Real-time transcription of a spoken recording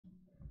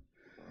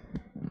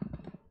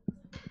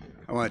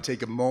I want to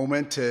take a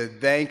moment to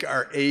thank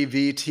our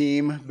AV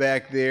team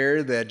back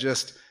there that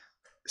just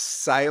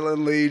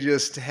silently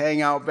just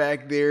hang out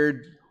back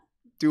there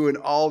doing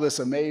all this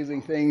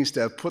amazing things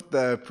to put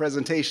the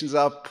presentations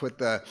up, put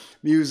the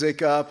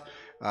music up,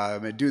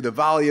 and do the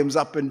volumes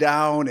up and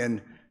down,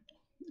 and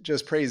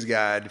just praise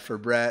God for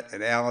Brett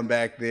and Alan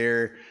back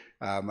there.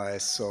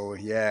 So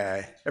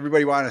yeah,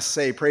 everybody want to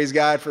say praise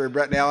God for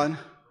Brett and Alan?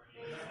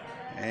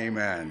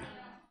 Amen.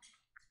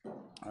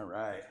 All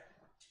right.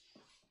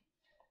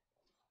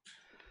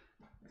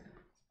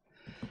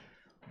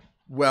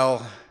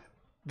 Well,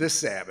 this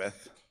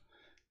Sabbath,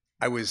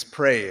 I was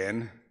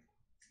praying,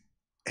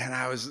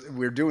 and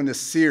we were doing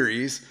this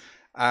series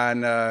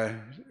on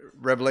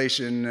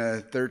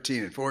Revelation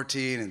 13 and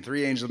 14 and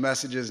three angel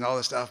messages and all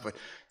this stuff, but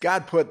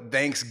God put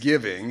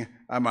Thanksgiving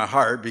on my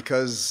heart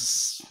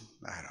because,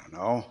 I don't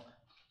know,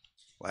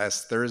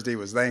 last Thursday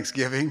was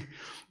Thanksgiving,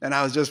 and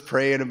I was just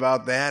praying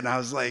about that, and I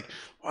was like,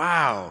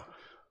 wow,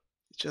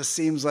 it just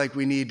seems like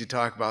we need to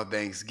talk about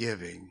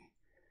Thanksgiving.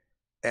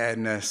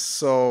 And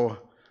so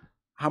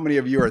how many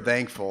of you are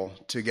thankful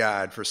to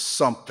God for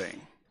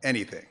something,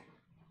 anything?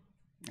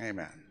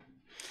 Amen.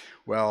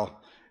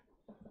 Well,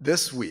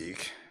 this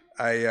week,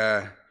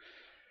 I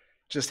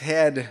just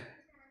had,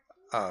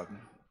 I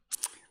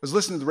was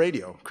listening to the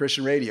radio,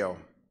 Christian radio,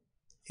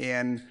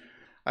 and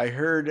I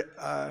heard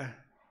a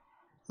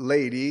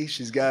lady,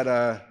 she's got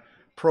a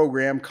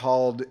program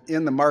called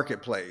In the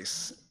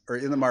Marketplace, or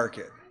In the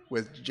Market,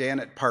 with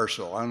Janet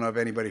Parshall. I don't know if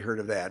anybody heard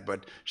of that,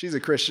 but she's a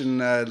Christian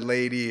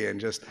lady and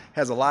just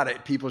has a lot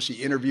of people she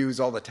interviews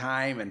all the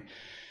time. And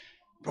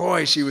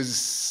boy, she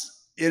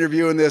was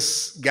interviewing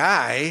this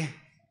guy,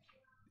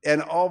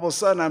 and all of a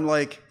sudden I'm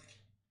like,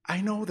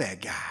 I know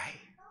that guy.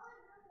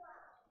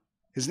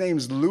 His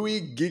name's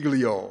Louis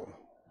Giglio.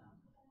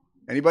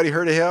 Anybody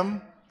heard of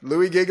him?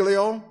 Louis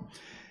Giglio?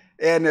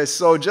 And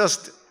so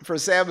just for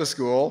Sabbath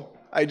school,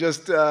 I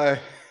just...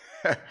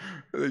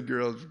 the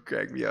girls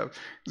cracked me up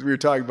because we were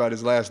talking about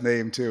his last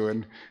name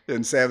too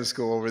in Sabbath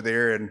school over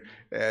there,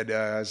 and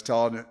I was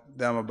telling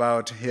them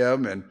about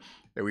him, and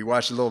we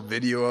watched a little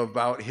video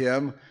about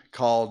him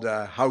called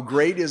How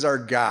Great Is Our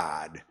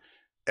God.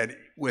 And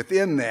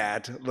within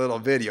that little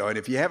video, and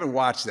if you haven't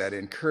watched that, I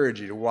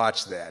encourage you to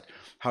watch that,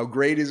 How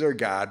Great Is Our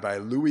God by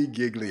Louis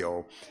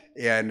Giglio.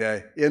 And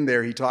in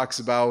there he talks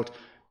about,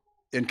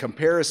 in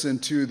comparison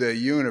to the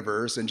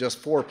universe and just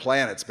 4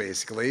 planets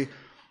basically,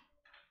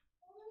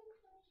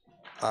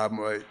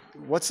 what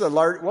was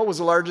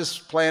the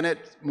largest planet?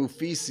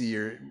 Mufisi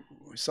or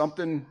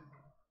something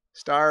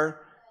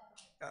star?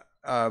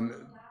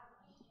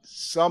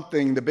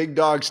 Something, the big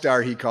dog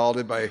star he called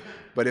it,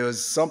 but it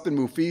was something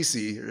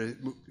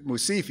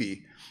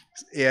Musifi,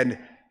 and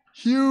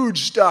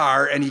huge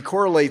star, and he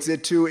correlates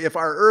it to if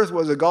our Earth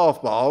was a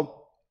golf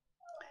ball,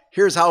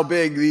 here's how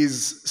big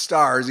these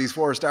stars, these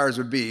 4 stars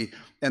would be.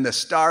 And the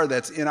star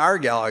that's in our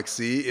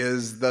galaxy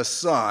is the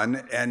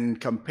sun, and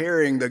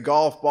comparing the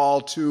golf ball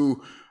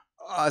to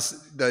us,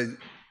 the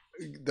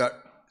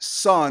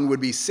sun would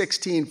be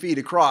 16 feet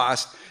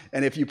across,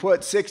 and if you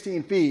put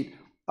 16 feet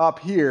up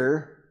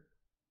here,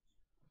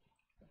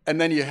 and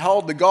then you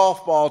held the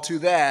golf ball to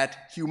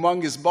that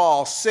humongous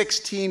ball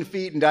 16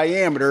 feet in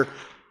diameter,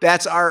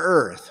 that's our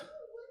Earth.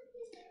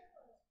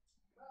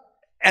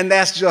 And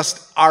that's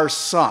just our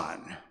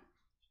sun.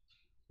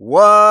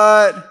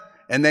 What?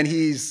 And then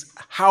he's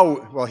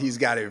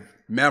got to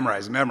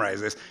memorize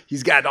this.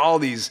 He's got all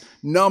these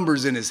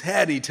numbers in his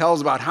head. He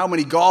tells about how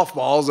many golf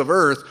balls of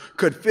Earth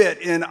could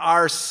fit in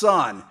our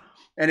sun.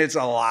 And it's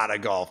a lot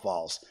of golf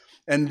balls.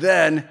 And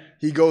then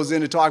he goes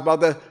in to talk about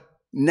the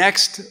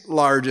next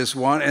largest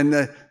one,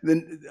 and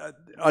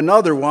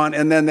another one,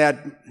 and then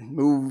that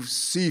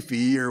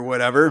Musifi or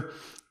whatever,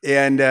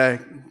 and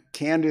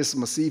Candace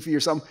Musifi or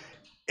something.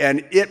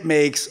 And it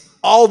makes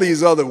all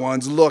these other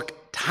ones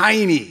look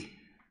tiny.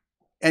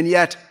 And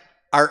yet,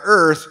 our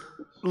Earth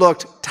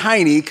looked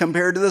tiny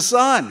compared to the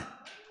sun.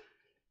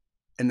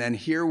 And then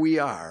here we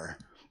are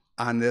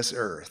on this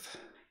Earth.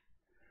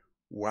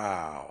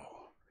 Wow.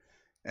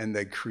 And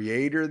the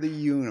creator of the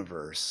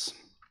universe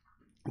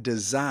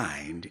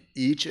designed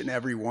each and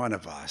every one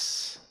of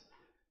us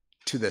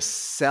to the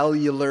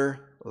cellular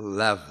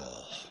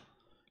level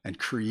and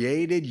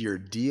created your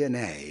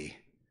DNA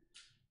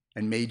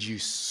and made you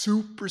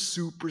super,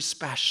 super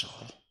special.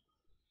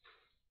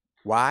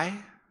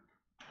 Why?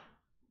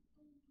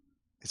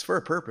 It's for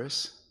a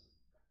purpose.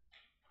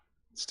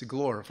 It's to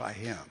glorify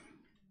him.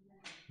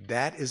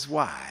 That is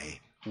why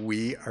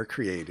we are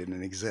created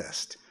and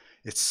exist.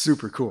 It's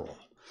super cool.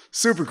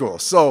 Super cool.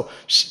 So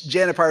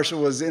Janet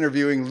Parshall was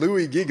interviewing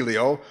Louis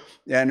Giglio,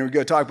 and we're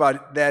going to talk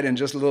about that in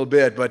just a little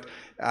bit, but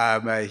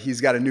he's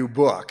got a new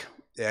book,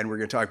 and we're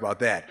going to talk about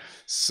that.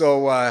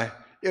 So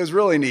it was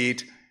really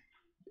neat,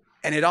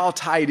 and it all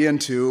tied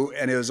into,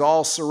 and it was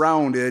all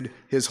surrounded,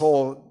 his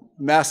whole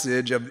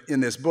message in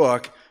this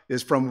book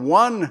is from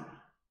one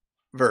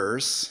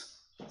verse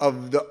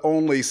of the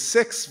only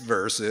 6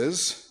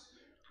 verses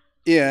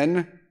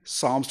in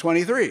Psalms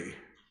 23.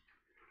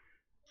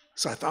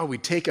 So I thought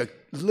we'd take a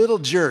little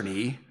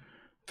journey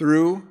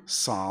through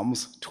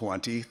Psalms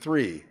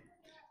 23.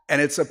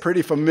 And it's a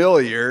pretty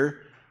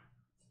familiar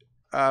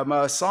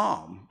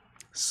psalm.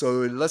 So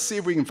let's see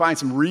if we can find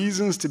some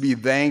reasons to be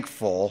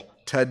thankful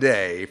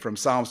today from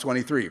Psalms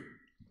 23.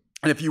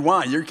 And if you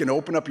want, you can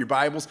open up your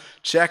Bibles,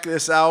 check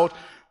this out.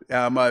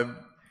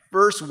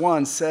 Verse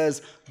 1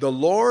 says, "The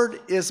Lord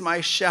is my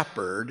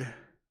shepherd,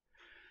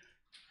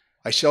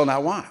 I shall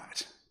not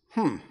want."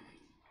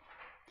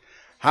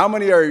 How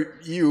many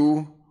are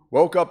you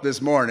woke up this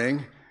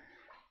morning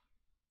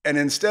and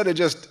instead of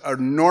just a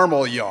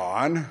normal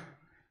yawn,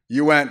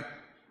 you went,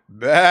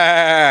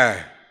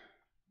 "Bah"?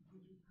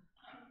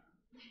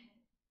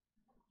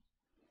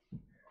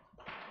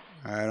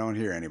 I don't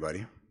hear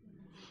anybody.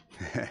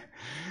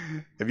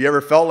 Have you ever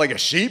felt like a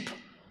sheep?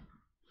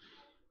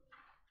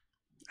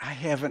 I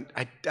haven't.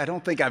 I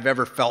don't think I've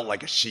ever felt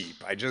like a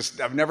sheep.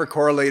 I've never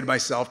correlated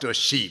myself to a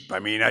sheep. I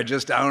mean, I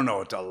don't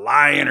know, it's a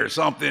lion or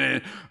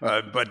something,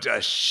 but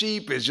a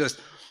sheep is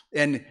just,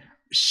 and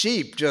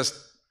sheep just,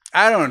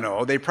 I don't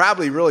know, they're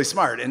probably really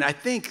smart. And I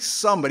think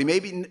somebody's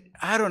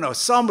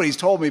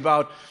told me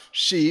about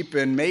sheep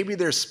and maybe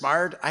they're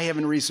smart. I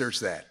haven't researched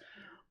that.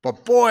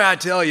 But boy, I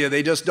tell you,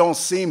 they just don't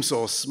seem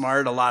so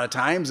smart a lot of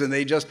times, and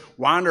they just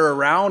wander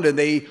around and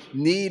they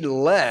need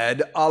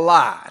led a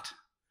lot.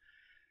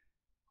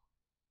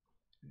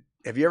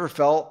 Have you ever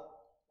felt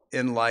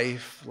in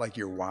life like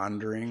you're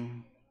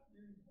wandering?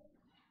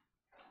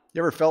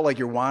 You ever felt like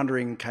you're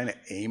wandering kind of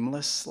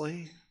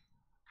aimlessly?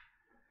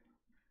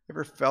 You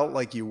ever felt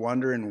like you're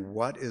wondering,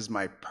 what is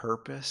my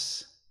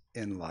purpose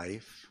in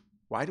life?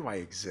 Why do I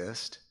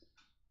exist?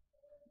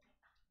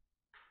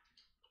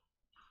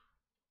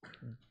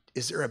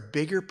 Is there a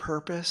bigger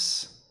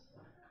purpose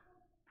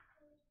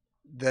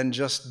than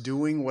just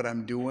doing what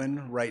I'm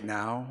doing right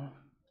now?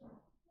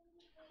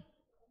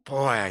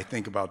 Boy, I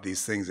think about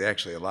these things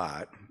actually a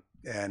lot,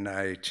 and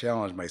I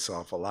challenge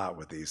myself a lot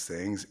with these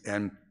things.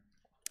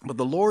 But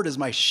the Lord is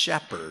my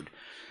shepherd,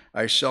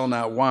 I shall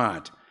not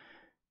want.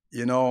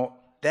 You know,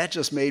 that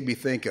just made me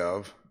think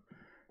of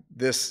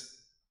this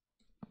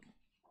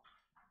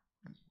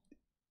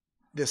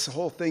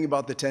whole thing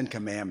about the Ten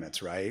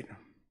Commandments, right?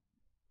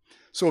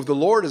 So if the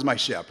Lord is my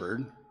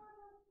shepherd,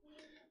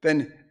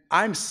 then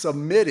I'm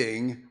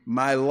submitting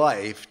my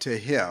life to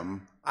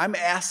Him. I'm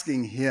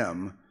asking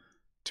Him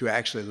to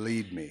actually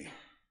lead me,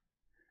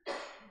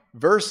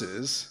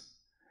 versus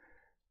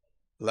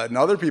letting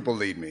other people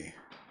lead me,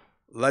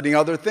 letting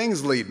other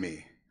things lead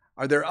me.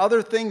 Are there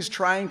other things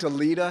trying to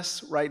lead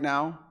us right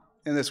now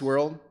in this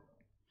world?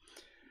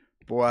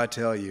 Boy, I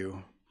tell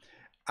you,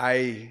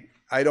 I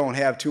don't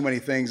have too many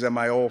things on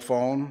my old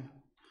phone.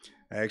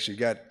 I actually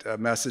got a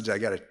message, I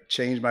got to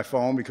change my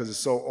phone because it's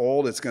so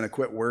old, it's going to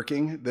quit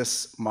working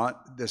this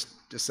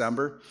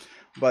December.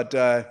 But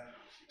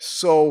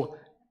so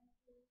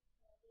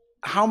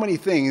how many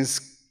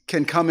things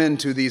can come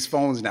into these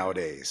phones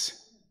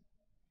nowadays?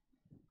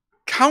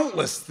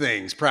 Countless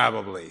things,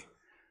 probably.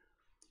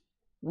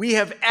 We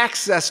have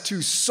access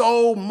to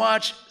so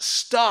much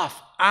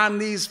stuff on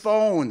these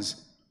phones.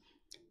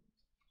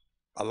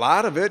 A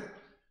lot of it,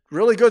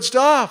 really good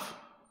stuff.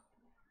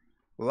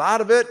 A lot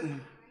of it,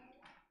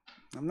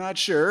 I'm not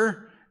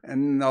sure.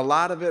 And a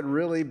lot of it,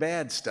 really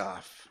bad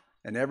stuff.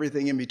 And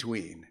everything in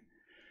between.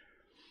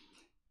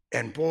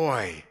 And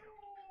boy,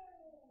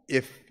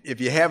 if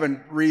you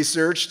haven't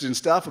researched and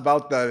stuff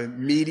about the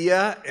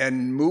media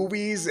and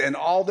movies and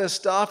all this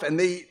stuff, and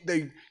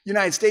the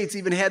United States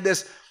even had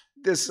this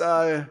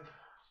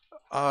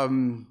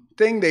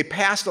thing they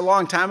passed a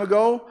long time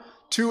ago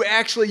to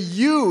actually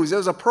use, there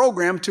was a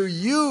program to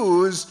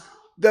use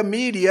the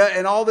media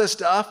and all this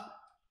stuff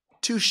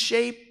to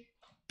shape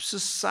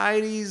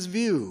society's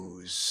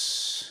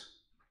views.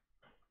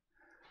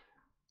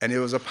 And it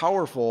was a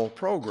powerful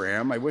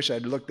program. I wish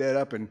I'd looked that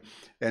up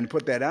and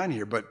put that on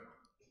here,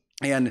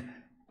 and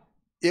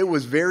it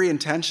was very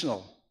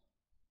intentional.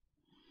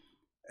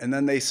 And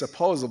then they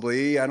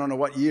supposedly, I don't know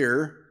what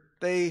year,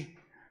 they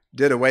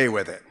did away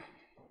with it.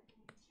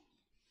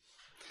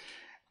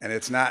 And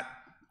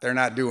they're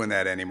not doing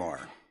that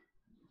anymore.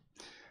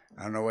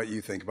 I don't know what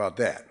you think about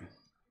that.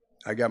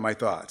 I got my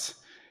thoughts.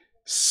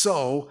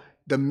 So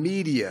the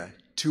media,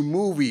 to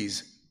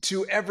movies,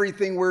 to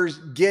everything we're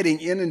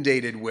getting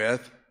inundated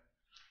with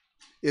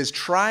is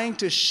trying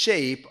to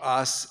shape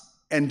us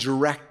and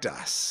direct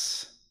us.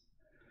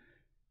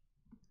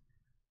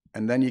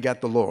 And then you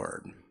got the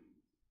Lord.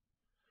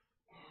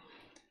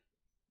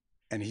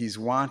 And He's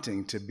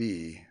wanting to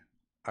be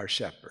our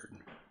shepherd.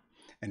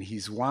 And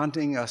He's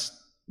wanting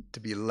us to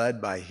be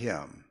led by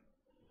Him.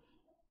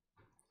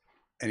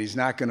 And He's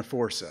not going to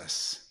force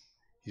us.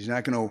 He's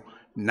not going to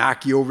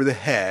knock you over the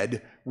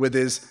head with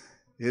his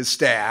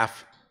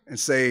staff and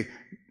say,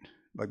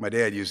 like my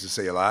dad used to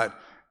say a lot,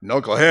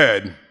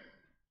 knucklehead.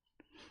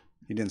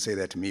 He didn't say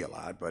that to me a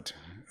lot, but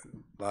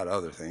a lot of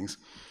other things.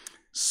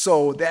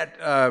 So that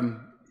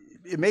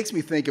it makes me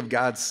think of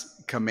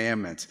God's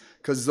commandments,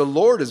 because the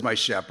Lord is my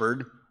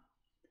shepherd.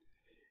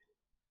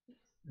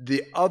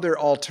 The other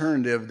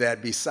alternative,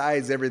 that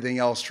besides everything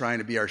else trying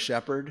to be our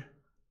shepherd,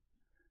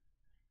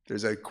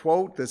 There's a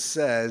quote that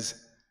says,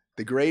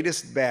 the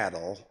greatest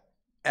battle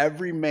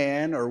every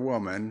man or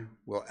woman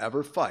will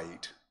ever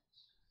fight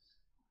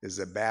is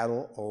a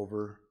battle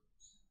over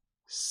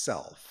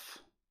self.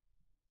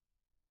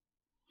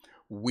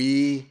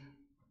 We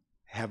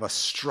have a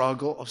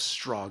struggle of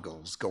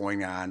struggles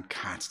going on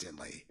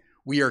constantly.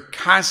 We are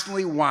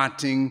constantly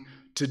wanting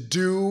to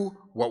do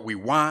what we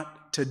want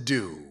to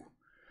do.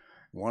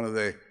 One of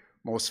the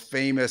most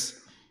famous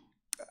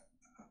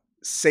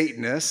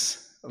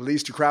Satanists,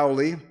 Aleister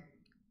Crowley,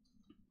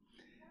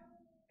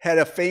 had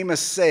a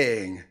famous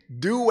saying,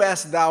 do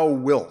as thou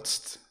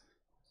wilt.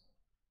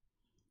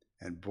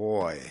 And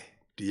boy,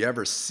 do you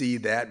ever see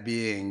that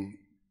being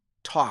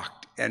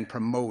talked and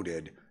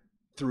promoted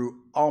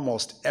through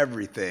almost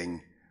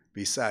everything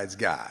besides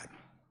God.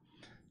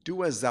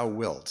 Do as thou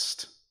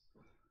wilt.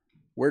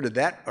 Where did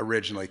that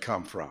originally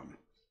come from?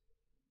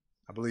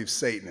 I believe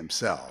Satan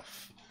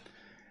himself.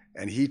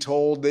 And he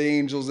told the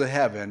angels of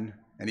heaven,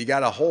 and he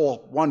got a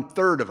whole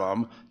 1/3 of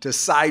them to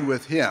side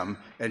with him,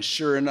 and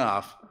sure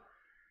enough,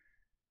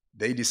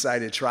 they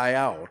decided to try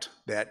out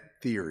that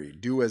theory,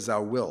 do as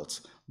thou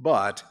wilt.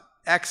 But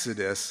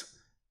Exodus,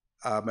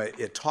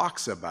 it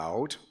talks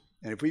about,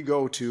 and if we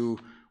go to,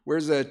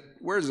 where's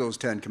those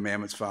 10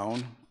 commandments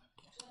found?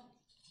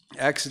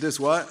 Exodus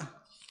what?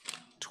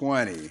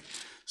 20.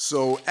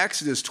 So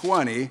Exodus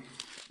 20,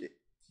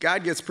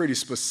 God gets pretty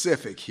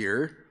specific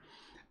here.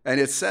 And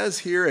it says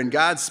here, and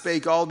God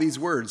spake all these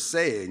words,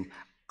 saying,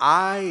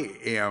 I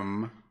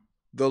am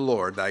the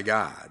Lord thy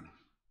God.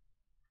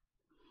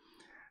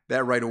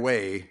 That right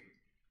away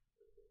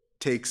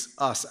takes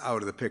us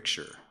out of the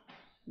picture.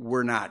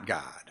 We're not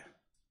God.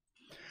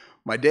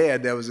 My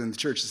dad, that was in the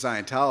Church of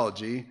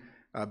Scientology,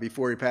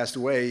 before he passed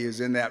away, he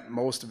was in that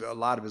most of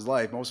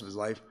his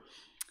life.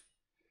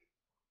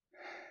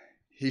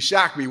 He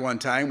shocked me one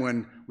time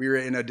when we were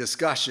in a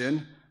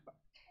discussion,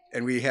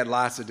 and we had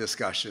lots of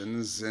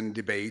discussions and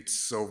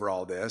debates over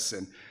all this.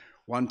 And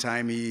one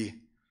time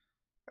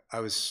I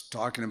was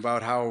talking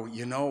about how,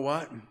 you know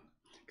what?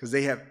 Because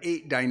they have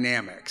 8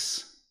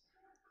 dynamics.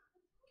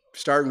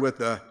 Starting with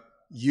the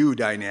you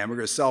dynamic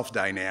or self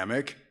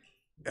dynamic,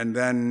 and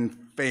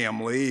then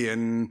family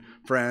and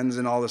friends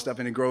and all this stuff,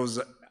 and it grows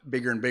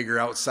bigger and bigger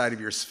outside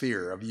of your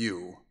sphere of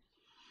you.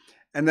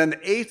 And then the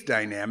 8th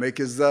dynamic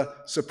is the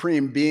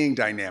supreme being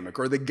dynamic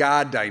or the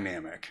God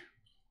dynamic.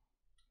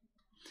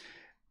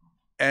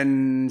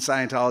 And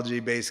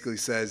Scientology basically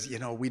says,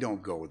 we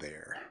don't go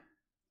there.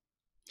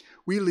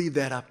 We leave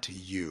that up to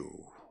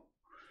you.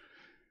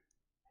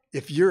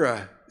 If you're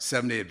a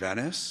Seventh-day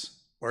Adventist,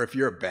 or if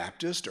you're a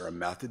Baptist or a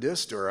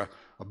Methodist or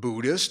a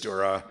Buddhist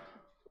or a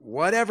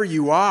whatever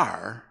you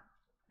are,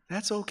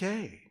 that's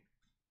okay.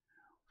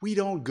 We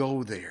don't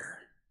go there.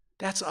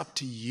 That's up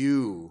to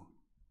you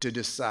to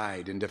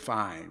decide and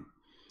define.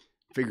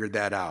 Figure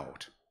that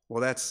out.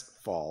 Well, that's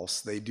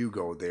false. They do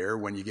go there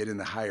when you get in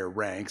the higher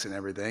ranks and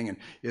everything. And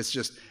it's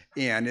just,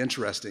 and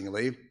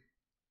interestingly,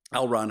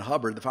 L. Ron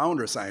Hubbard, the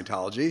founder of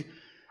Scientology,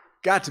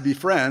 got to be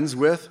friends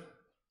with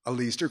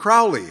Aleister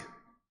Crowley.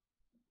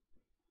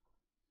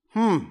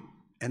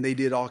 And they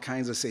did all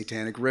kinds of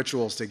satanic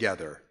rituals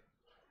together.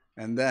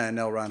 And then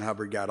L. Ron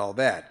Hubbard got all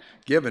that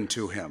given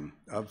to him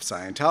of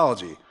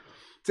Scientology.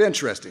 It's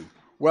interesting.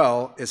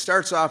 Well, it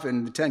starts off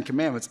in the 10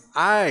 Commandments.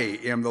 I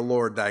am the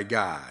Lord thy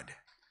God,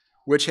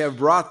 which have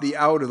brought thee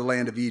out of the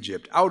land of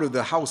Egypt, out of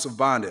the house of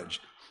bondage.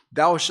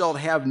 Thou shalt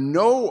have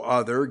no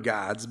other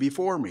gods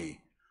before me.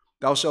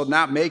 Thou shalt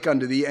not make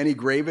unto thee any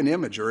graven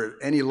image or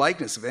any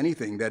likeness of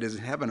anything that is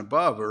in heaven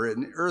above or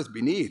in earth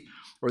beneath,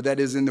 or that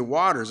is in the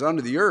waters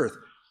under the earth.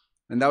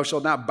 And thou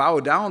shalt not bow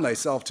down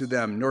thyself to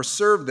them, nor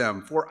serve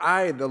them. For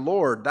I, the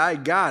Lord, thy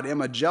God, am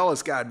a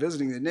jealous God,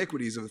 visiting the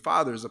iniquities of the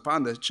fathers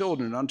upon the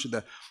children unto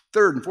the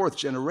 3rd and 4th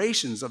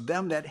generations of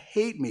them that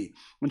hate me,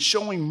 and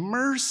showing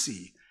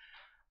mercy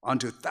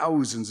unto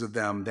thousands of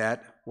them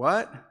that,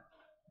 what?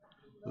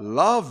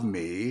 Love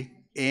me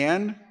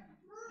and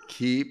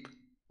keep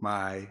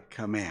my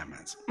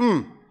commandments.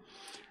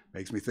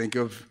 Makes me think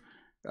of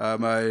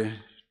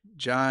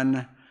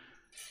John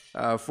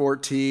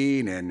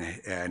 14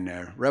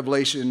 and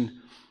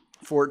Revelation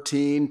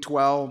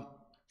 14:12,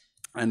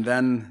 and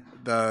then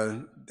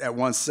at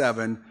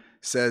 1:7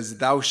 says,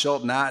 thou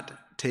shalt not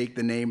take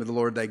the name of the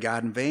Lord thy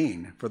God in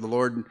vain, for the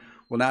Lord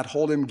will not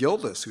hold him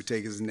guiltless who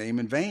takes his name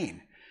in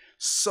vain.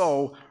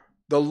 So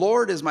the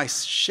Lord is my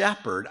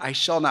shepherd, I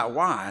shall not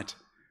want.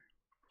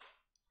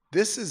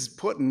 This is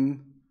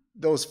putting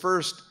those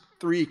first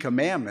 3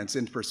 commandments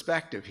in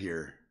perspective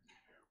here.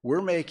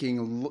 We're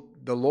making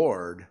the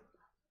Lord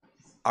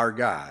our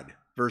God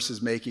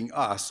versus making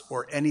us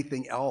or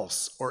anything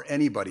else or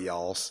anybody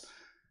else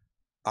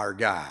our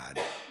God.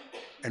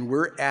 And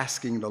we're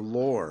asking the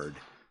Lord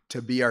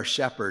to be our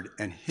shepherd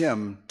and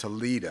him to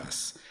lead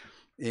us.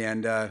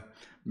 And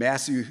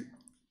Matthew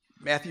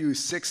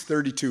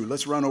 6:32,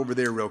 let's run over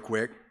there real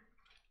quick.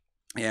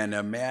 And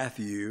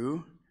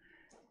Matthew,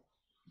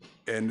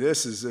 and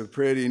this is a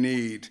pretty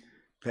neat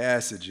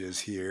passages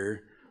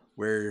here,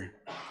 where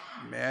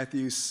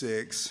Matthew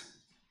 6,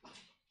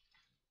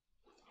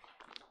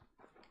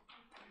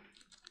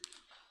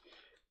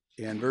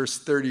 And verse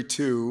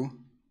 32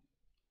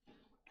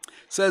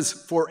 says,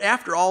 "For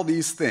after all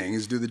these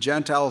things do the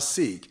Gentiles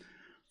seek,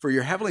 for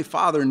your heavenly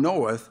Father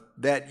knoweth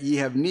that ye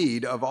have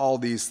need of all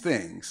these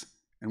things."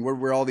 And what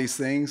were all these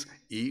things?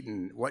 Eat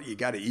and what you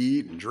got to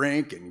eat and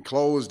drink and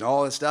clothes and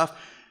all that stuff.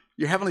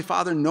 Your heavenly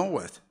Father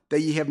knoweth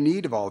that ye have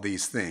need of all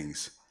these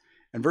things.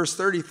 And verse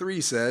 33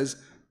 says,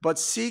 "But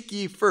seek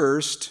ye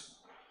first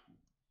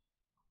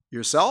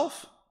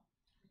yourself?"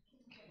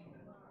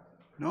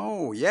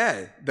 No,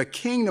 the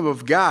kingdom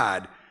of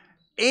God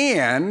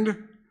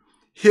and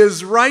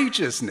his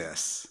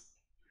righteousness.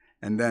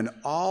 And then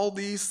all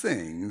these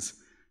things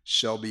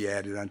shall be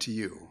added unto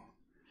you.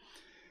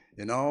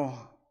 You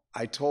know,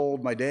 I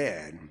told my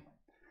dad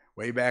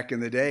way back in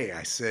the day,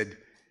 I said,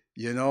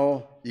 you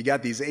know, you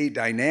got these 8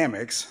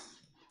 dynamics,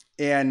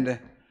 and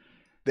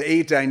the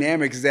 8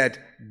 dynamics,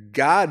 that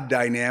God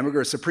dynamic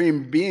or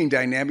supreme being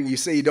dynamic, you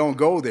say you don't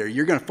go there.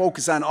 You're going to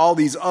focus on all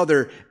these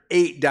other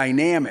 8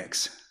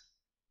 dynamics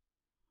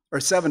or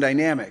 7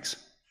 dynamics.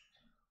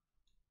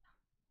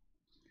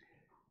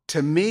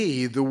 To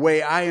me, the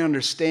way I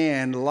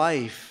understand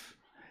life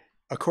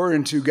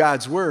according to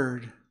God's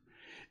word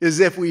is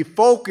if we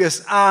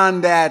focus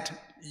on that,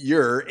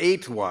 your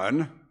 8th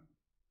one,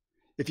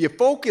 if you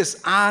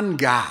focus on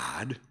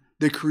God,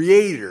 the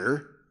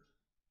Creator,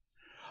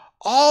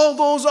 all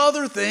those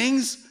other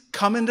things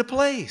come into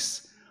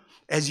place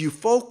as you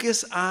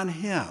focus on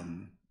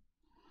Him.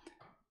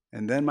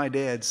 And then my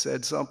dad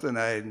said something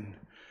that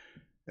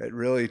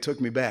really took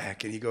me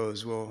back, and he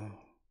goes, "Well,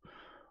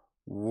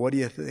 what do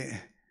you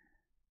think?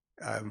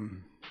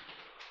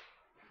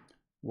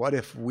 What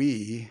if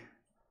we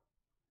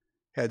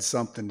had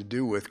something to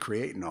do with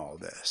creating all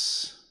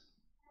this?"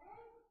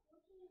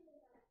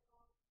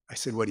 I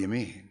said, "What do you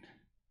mean?"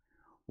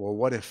 "Well,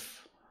 what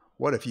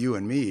if you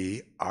and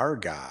me are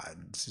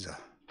gods?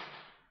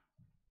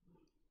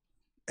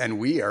 And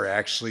we are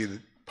actually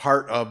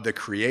part of the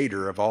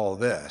creator of all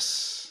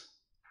this."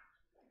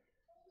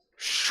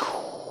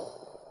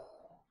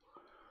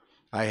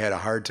 I had a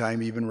hard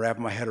time even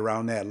wrapping my head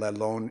around that, let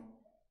alone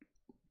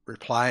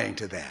replying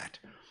to that.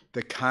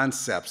 The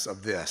concepts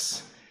of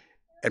this.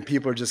 And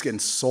people are just getting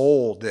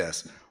sold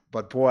this.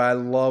 But boy, I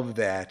love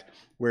that,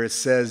 where it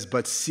says,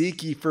 "But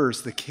seek ye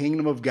first the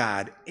kingdom of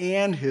God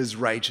and his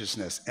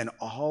righteousness, and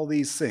all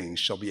these things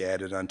shall be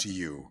added unto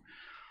you."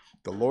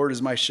 The Lord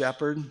is my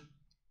shepherd.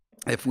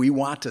 If we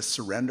want to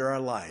surrender our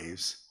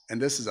lives,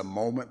 and this is a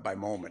moment by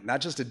moment,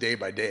 not just a day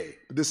by day,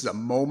 but this is a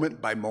moment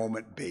by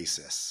moment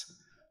basis,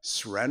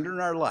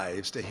 surrendering our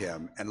lives to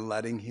him and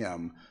letting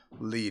him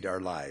lead our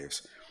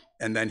lives.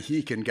 And then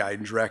he can guide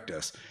and direct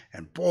us.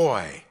 And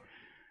boy,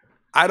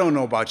 I don't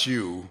know about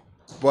you,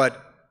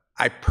 but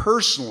I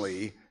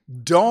personally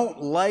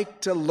don't like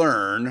to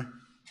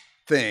learn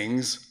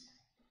things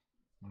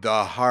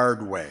the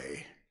hard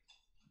way.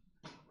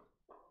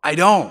 I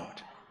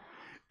don't.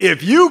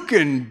 If you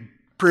can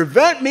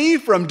prevent me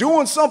from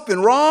doing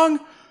something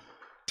wrong,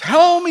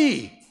 tell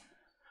me.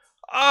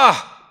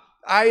 I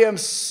am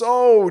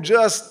so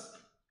just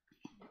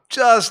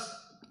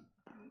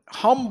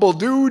humble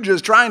dude,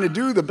 just trying to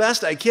do the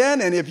best I can.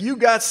 And if you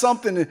got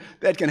something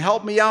that can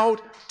help me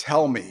out,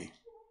 tell me.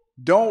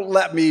 Don't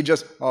let me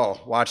just,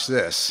 watch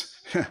this.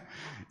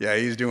 Yeah,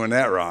 he's doing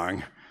that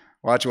wrong.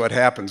 Watch what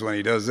happens when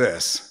he does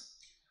this.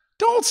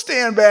 Don't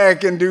stand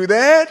back and do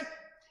that.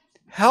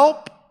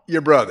 Help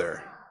your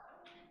brother.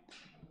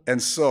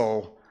 And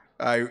so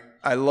I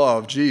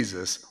love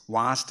Jesus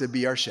wants to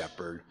be our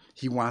shepherd.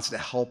 He wants to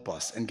help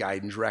us and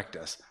guide and direct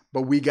us.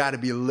 But we got to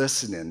be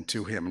listening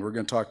to him. And we're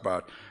going to talk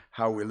about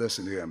how we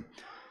listen to him.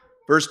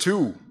 Verse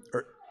 2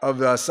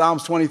 of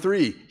Psalms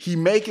 23, "He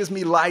maketh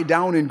me lie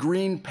down in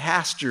green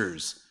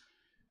pastures.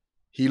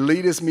 He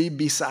leadeth me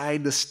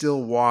beside the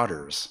still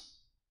waters."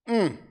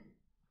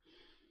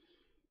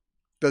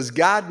 Does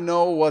God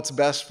know what's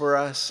best for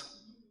us?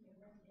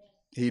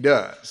 He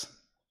does.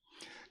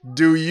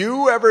 Do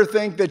you ever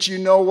think that you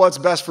know what's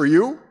best for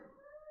you?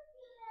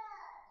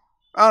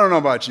 I don't know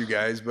about you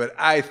guys, but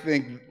I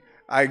think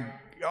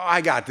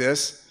I got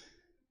this.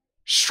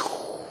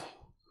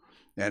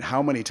 And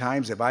how many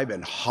times have I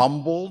been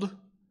humbled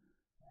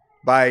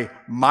by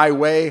my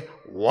way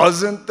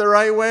wasn't the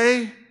right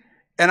way?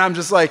 And I'm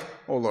just like,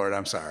 "Oh Lord,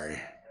 I'm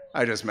sorry.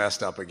 I just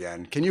messed up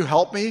again. Can you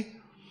help me?"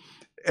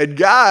 And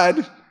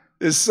God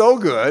is so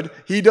good.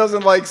 He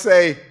doesn't like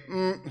say,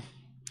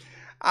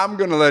 "I'm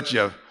going to let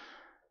you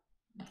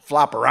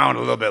flop around a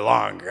little bit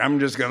longer. I'm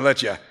just going to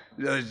let you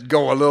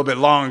go a little bit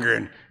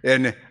longer.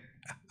 And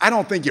I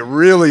don't think you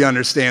really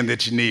understand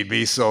that you need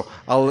me. So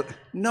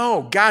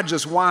No, God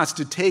just wants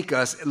to take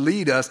us,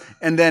 lead us,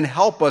 and then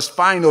help us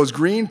find those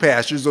green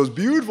pastures, those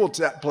beautiful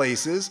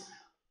places,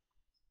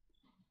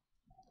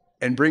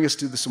 and bring us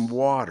to some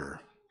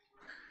water.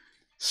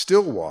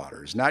 Still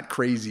waters, not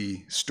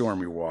crazy,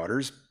 stormy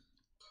waters.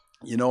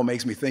 You know, it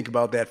makes me think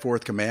about that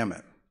 4th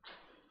commandment.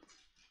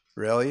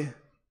 Really?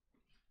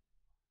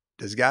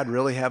 Does God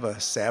really have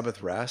a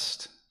Sabbath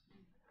rest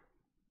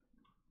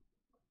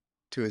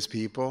to his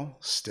people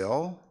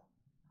still?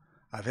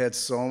 I've had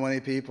so many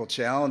people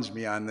challenge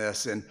me on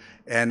this, and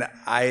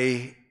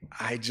I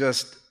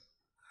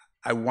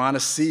want to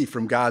see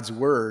from God's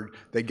word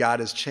that God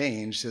has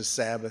changed his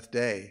Sabbath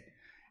day.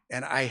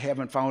 And I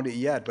haven't found it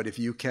yet, but if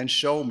you can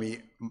show me,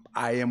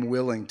 I am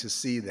willing to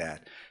see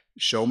that.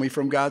 Show me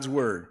from God's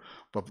word.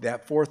 But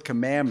that fourth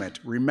commandment,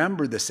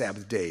 remember the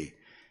Sabbath day,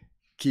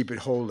 keep it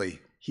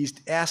holy. He's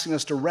asking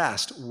us to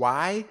rest.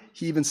 Why?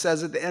 He even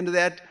says at the end of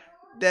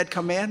that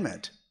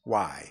commandment.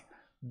 Why?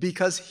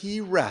 Because he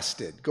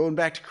rested. Going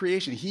back to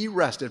creation, he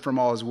rested from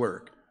all his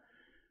work.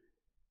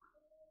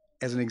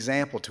 As an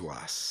example to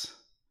us.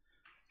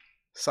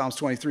 Psalms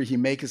 23, he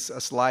makes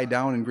us lie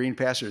down in green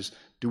pastures.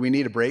 Do we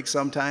need a break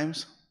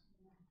sometimes?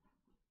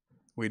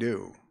 We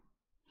do.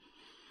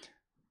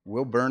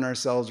 We'll burn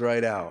ourselves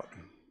right out.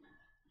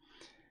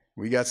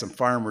 We got some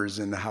farmers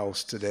in the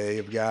house today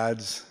of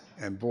God's,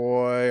 and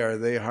boy, are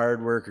they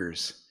hard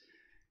workers.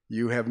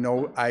 You have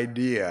no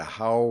idea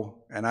how,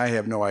 and I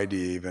have no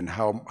idea even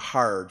how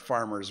hard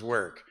farmers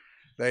work.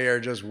 They are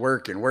just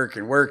working.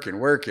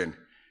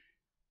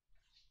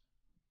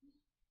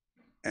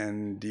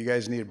 And do you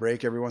guys need a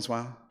break every once in a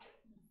while?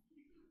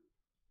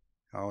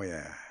 Oh,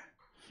 yeah.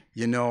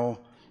 You know,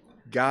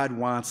 God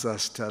wants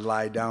us to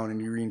lie down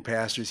in green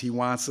pastures. He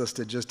wants us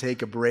to just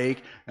take a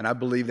break, and I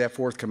believe that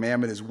fourth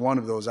commandment is one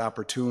of those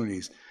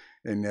opportunities.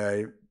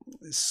 And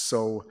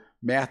so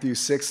Matthew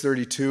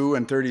 6:32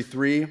 and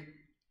 33,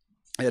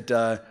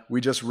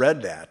 we just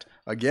read that.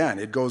 Again,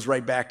 it goes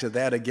right back to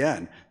that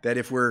again, that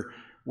if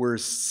we're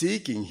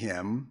seeking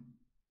him,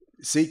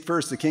 seek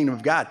first the kingdom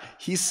of God.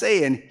 He's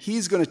saying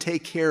he's going to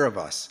take care of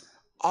us,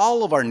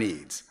 all of our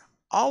needs,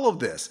 all of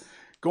this.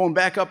 Going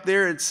back up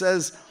there, it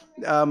says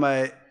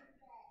that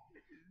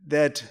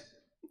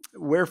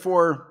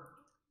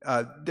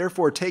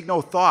therefore take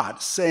no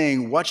thought,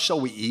 saying, what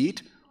shall we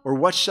eat, or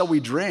what shall we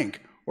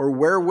drink, or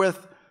wherewith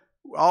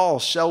all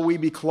shall we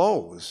be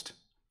clothed?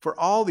 For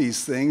all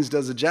these things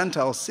does the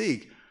Gentile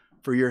seek,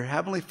 for your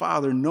heavenly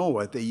Father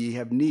knoweth that ye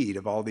have need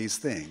of all these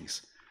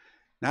things.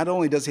 Not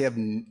only does he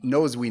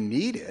knows we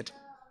need it,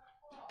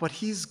 but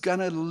he's going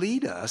to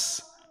lead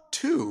us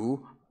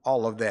to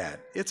all of that.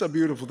 It's a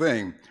beautiful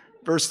thing.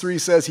 Verse 3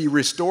 says, he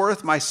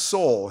restoreth my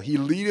soul. He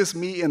leadeth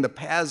me in the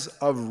paths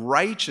of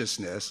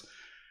righteousness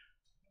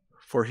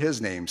for his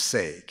name's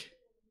sake.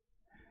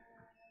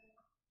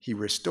 He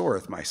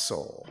restoreth my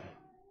soul.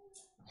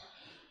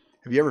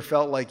 Have you ever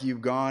felt like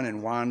you've gone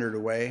and wandered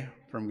away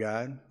from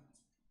God?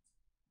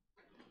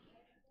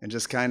 And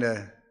just kind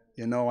of,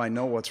 I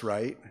know what's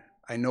right.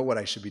 I know what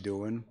I should be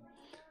doing.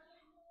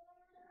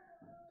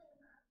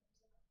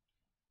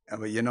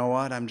 But you know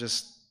what?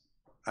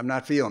 I'm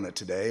not feeling it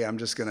today. I'm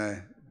just going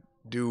to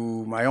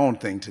do my own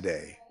thing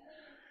today.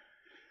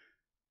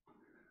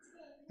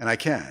 And I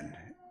can,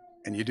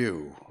 and you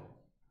do.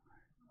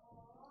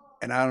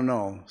 And I don't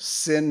know,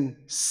 sin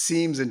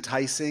seems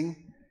enticing,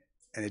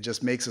 and it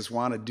just makes us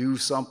want to do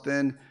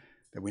something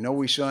that we know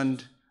we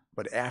shouldn't,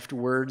 but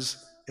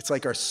afterwards, it's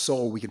like our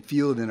soul, we can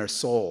feel it in our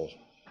soul.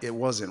 It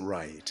wasn't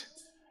right.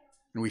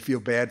 And we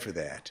feel bad for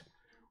that.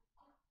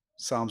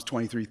 Psalms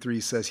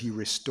 23:3 says, he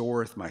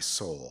restoreth my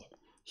soul.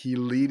 He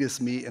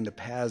leadeth me in the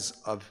paths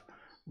of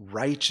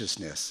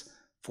righteousness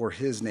for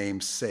his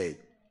name's sake.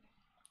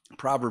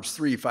 Proverbs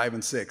 3:5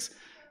 and 6.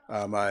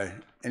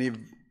 Any of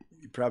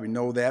you probably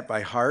know that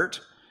by heart.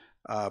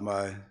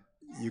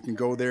 You can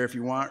go there if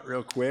you want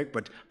real quick.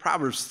 But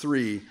Proverbs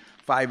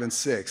 3:5 and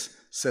 6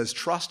 says,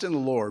 trust in the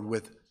Lord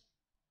with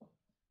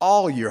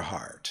all your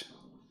heart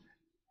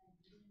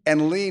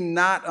and lean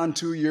not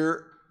unto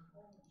your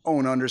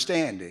own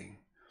understanding.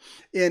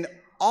 In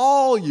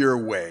all your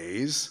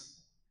ways,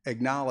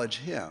 acknowledge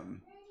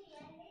him,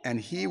 and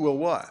he will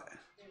what?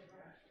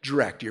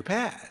 Direct your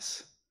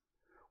paths.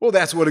 Well,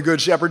 that's what a good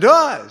shepherd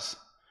does.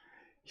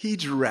 He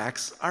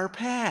directs our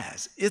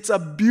paths. It's a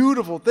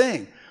beautiful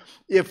thing.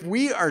 If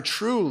we are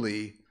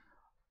truly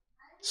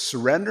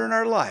surrendering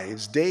our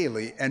lives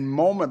daily and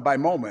moment by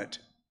moment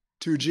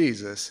to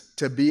Jesus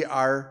to be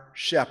our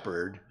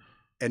shepherd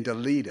and to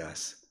lead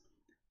us,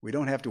 we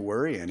don't have to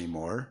worry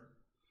anymore.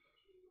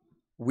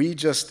 We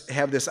just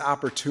have this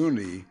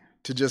opportunity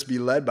to just be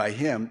led by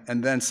him.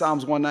 And then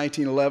Psalms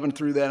 119:11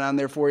 threw that on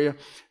there for you.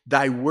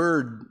 Thy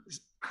word,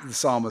 the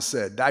psalmist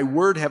said, thy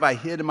word have I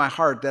hid in my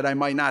heart that I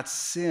might not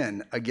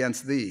sin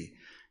against thee.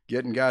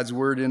 Getting God's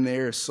word in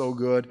there is so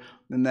good.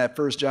 Then that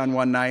 1 John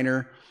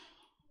 1:9,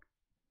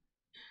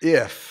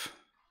 if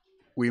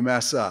we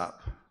mess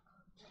up,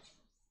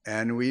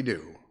 and we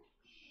do,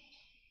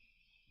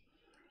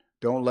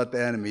 don't let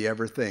the enemy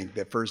ever think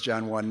that 1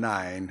 John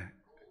 1:9,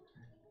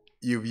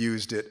 you've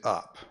used it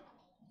up.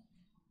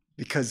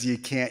 Because you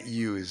can't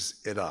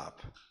use it up.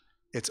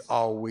 It's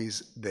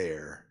always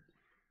there.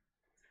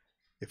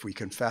 If we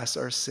confess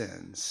our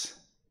sins,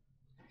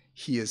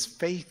 he is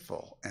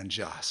faithful and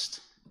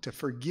just to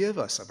forgive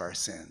us of our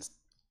sins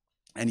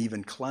and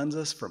even cleanse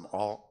us from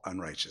all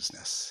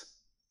unrighteousness.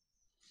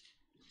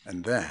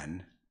 And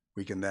then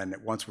we can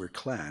once we're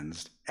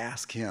cleansed,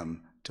 ask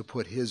him to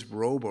put his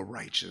robe of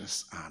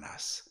righteousness on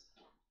us.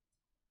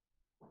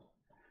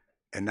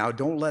 And now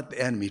don't let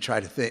the enemy try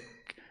to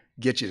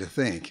get you to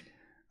think,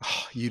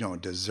 oh, you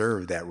don't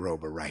deserve that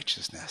robe of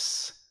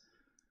righteousness.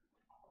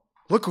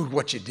 Look at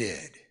what you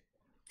did.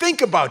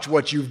 Think about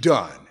what you've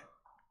done.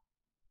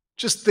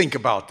 Just think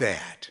about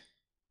that.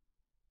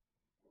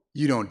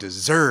 You don't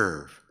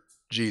deserve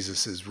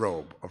Jesus'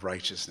 robe of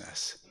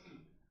righteousness.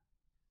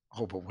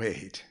 Oh, but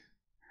wait.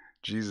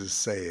 Jesus is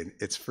saying,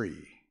 it's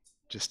free.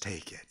 Just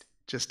take it.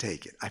 Just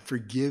take it. I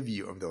forgive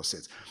you of those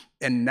sins.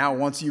 And now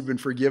once you've been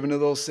forgiven of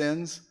those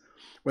sins,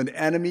 when the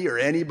enemy or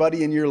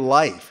anybody in your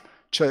life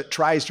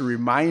tries to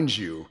remind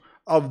you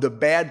of the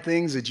bad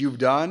things that you've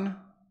done,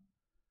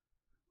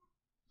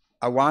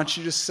 I want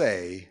you to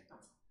say,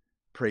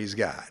 praise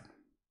God.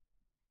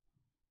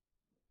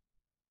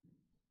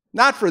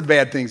 Not for the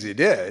bad things you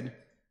did,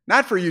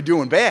 not for you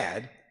doing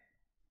bad,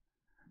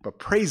 but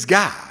praise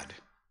God.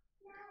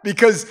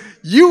 Because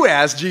you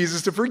asked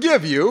Jesus to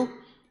forgive you,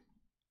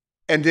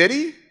 and did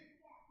he?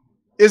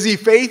 Is he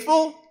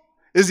faithful?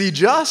 Is he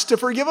just to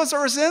forgive us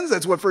our sins?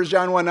 That's what 1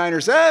 John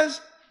 1:9 says.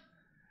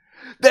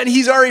 Then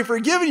he's already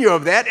forgiven you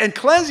of that and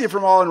cleansed you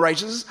from all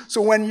unrighteousness.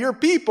 So when your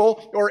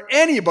people or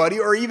anybody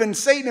or even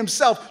Satan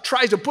himself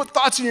tries to put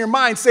thoughts in your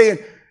mind saying,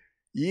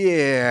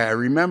 yeah,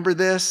 remember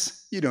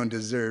this? You don't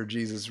deserve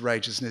Jesus'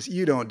 righteousness.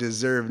 You don't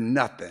deserve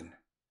nothing.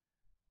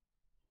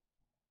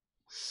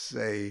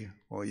 Say,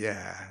 well,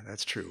 yeah,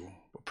 that's true.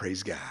 But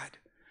praise God.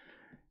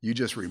 You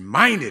just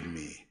reminded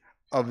me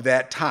of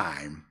that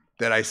time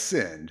that I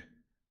sinned,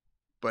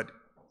 but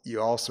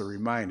you also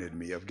reminded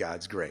me of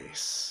God's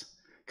grace.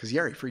 Because he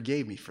already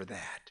forgave me for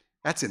that.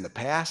 That's in the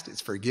past.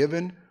 It's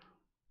forgiven.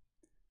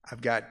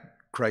 I've got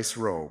Christ's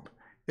robe.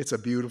 It's a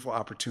beautiful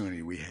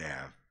opportunity we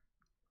have.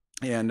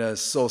 And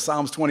so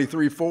Psalms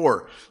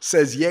 23:4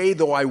 says, yea,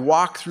 though I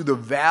walk through the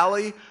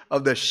valley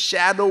of the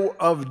shadow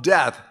of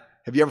death.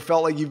 Have you ever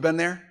felt like you've been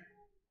there?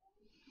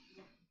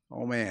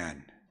 Oh,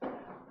 man.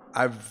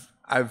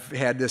 I've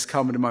had this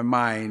come into my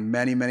mind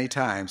many, many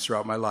times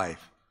throughout my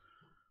life.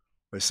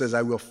 But it says,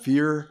 I will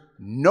fear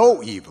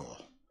no evil,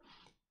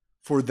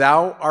 for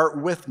thou art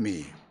with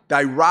me.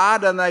 Thy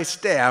rod and thy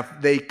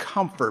staff, they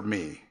comfort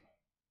me.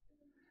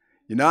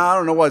 You know, I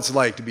don't know what it's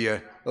like to be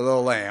a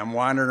little lamb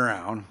wandering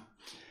around.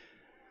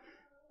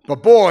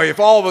 But boy, if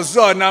all of a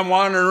sudden I'm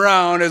wandering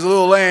around as a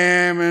little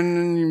lamb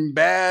and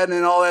bad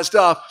and all that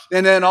stuff,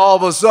 and then all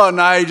of a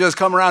sudden I just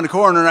come around the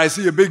corner and I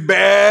see a big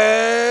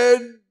bad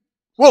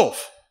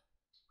wolf.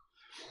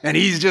 And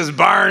he's just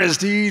baring his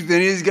teeth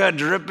and he's got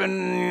dripping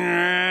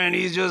and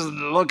he's just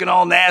looking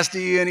all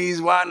nasty and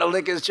he's wanting to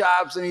lick his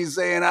chops and he's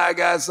saying, I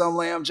got some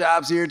lamb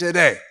chops here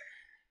today.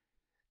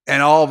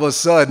 And all of a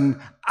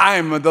sudden,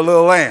 I'm the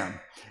little lamb.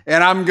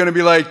 And I'm going to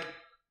be like,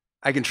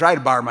 I can try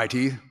to bar my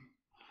teeth.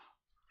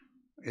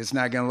 It's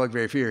not going to look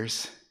very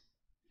fierce.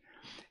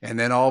 And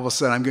then all of a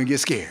sudden, I'm going to get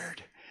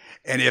scared.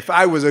 And if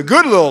I was a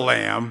good little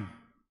lamb,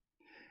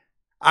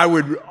 I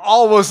would,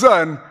 all of a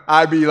sudden,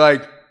 I'd be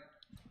like,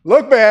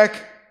 look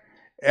back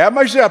at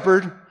my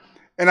shepherd,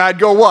 and I'd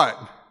go what?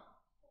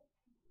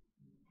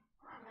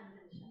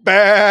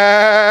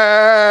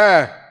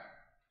 Bah!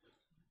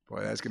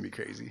 Boy, that's going to be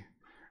crazy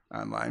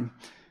online.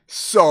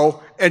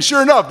 So, and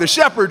sure enough, the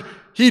shepherd,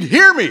 he'd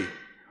hear me.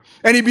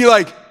 And he'd be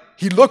like,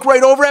 he'd look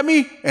right over at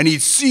me, and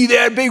he'd see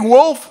that big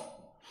wolf.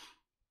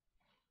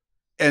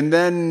 And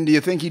then, do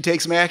you think he'd take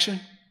some action?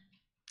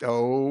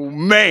 Oh,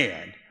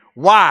 man.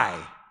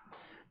 Why?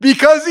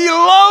 Because he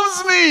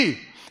loves me.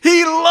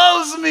 He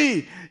loves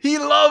me. He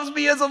loves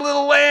me as a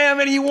little lamb,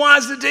 and he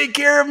wants to take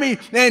care of me.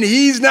 And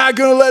he's not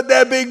going to let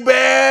that big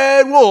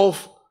bad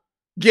wolf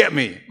get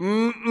me.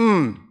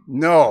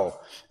 No.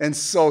 And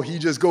so he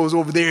just goes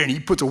over there, and he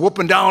puts a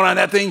whooping down on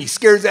that thing. He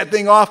scares that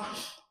thing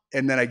off.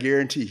 And then I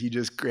guarantee he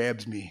just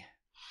grabs me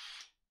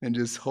and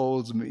just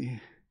holds me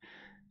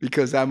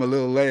because I'm a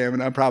little lamb,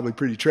 and I'm probably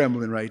pretty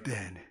trembling right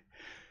then.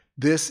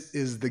 This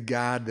is the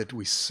God that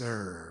we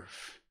serve.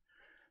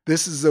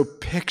 This is a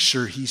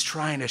picture he's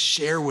trying to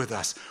share with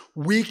us.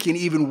 We can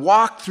even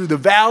walk through the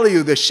valley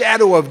of the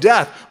shadow of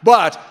death.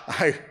 But,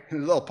 a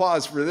little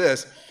pause for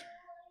this.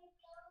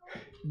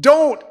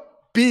 Don't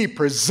be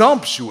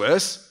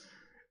presumptuous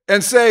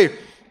and say,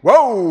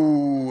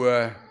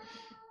 whoa,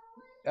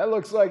 that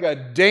looks like a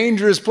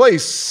dangerous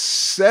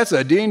place. That's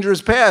a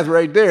dangerous path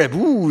right there.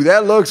 Ooh,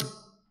 that looks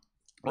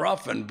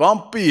rough and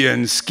bumpy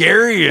and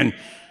scary, and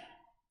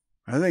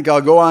I think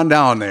I'll go on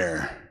down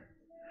there.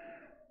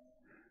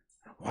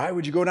 Why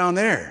would you go down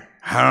there?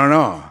 I don't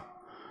know.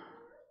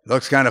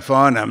 Looks kind of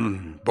fun.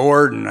 I'm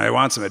bored and I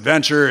want some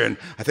adventure, and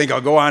I think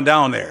I'll go on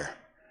down there.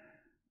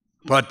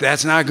 But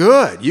that's not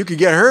good. You could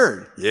get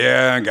hurt.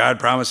 Yeah, God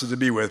promises to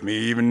be with me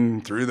even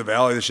through the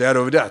valley of the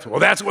shadow of death. Well,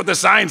 that's what the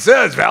sign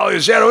says, valley of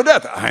the shadow of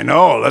death. I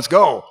know, let's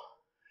go.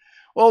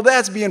 Well,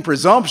 that's being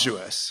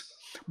presumptuous.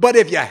 But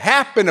if you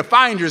happen to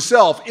find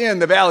yourself in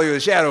the valley of the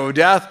shadow of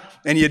death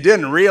and you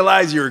didn't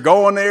realize you were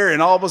going there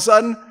and all of a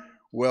sudden,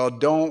 well,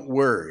 don't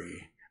worry.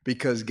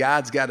 Because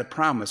God's got a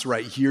promise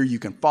right here you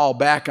can fall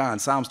back on.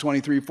 Psalms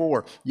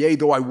 23:4. Yea,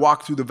 though I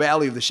walk through the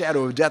valley of the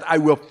shadow of death, I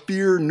will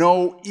fear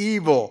no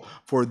evil,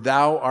 for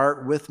thou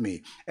art with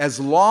me.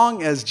 As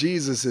long as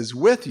Jesus is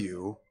with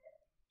you,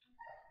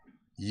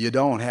 you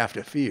don't have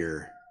to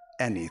fear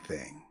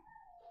anything.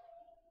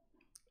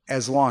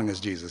 As long as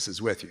Jesus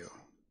is with you.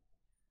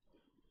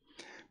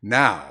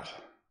 Now,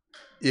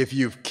 if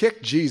you've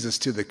kicked Jesus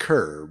to the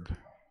curb,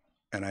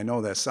 and I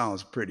know that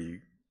sounds pretty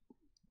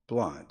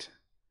blunt,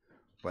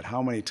 but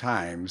how many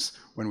times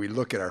when we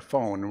look at our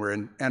phone and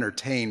we're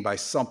entertained by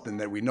something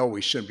that we know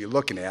we shouldn't be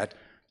looking at,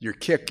 you're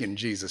kicking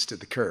Jesus to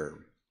the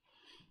curb.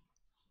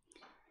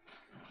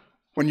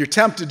 When you're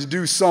tempted to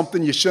do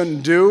something you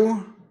shouldn't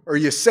do, or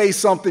you say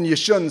something you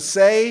shouldn't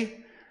say,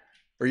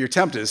 or you're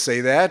tempted to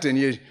say that, and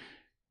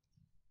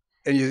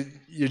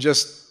you're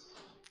just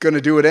going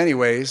to do it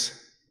anyways,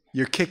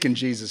 you're kicking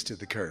Jesus to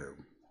the curb.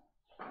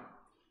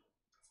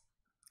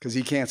 Because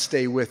he can't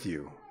stay with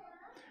you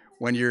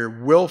when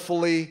you're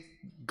willfully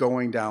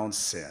going down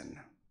sin.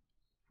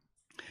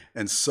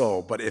 And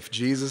so, but if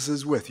Jesus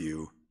is with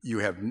you,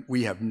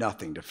 we have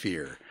nothing to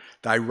fear.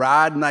 Thy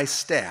rod and thy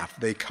staff,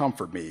 they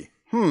comfort me.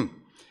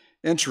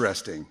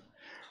 Interesting.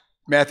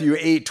 Matthew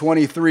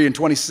 8:23 and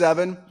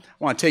 27. I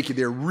want to take you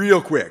there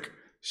real quick.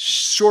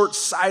 Short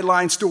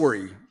sideline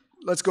story.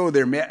 Let's go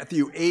there.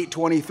 Matthew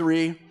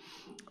 8:23.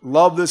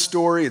 Love this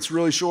story. It's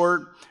really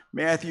short.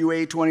 Matthew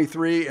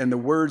 8:23, and the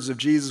words of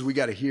Jesus, we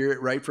got to hear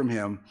it right from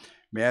him.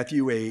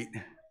 Matthew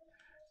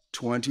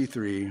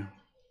 8:23.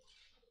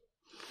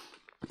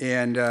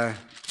 And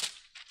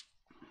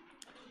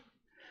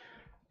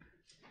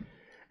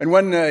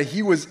when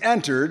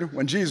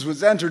when Jesus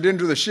was entered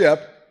into the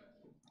ship,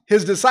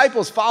 his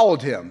disciples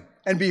followed him.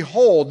 And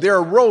behold, there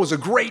arose a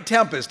great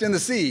tempest in the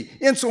sea,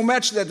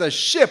 insomuch that the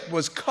ship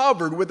was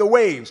covered with the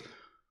waves.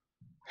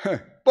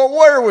 But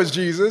where was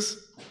Jesus?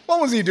 What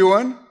was he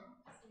doing?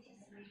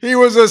 He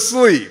was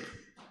asleep.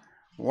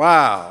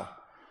 Wow.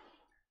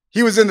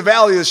 He was in the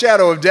valley of the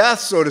shadow of death,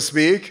 so to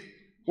speak.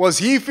 Was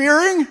he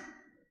fearing?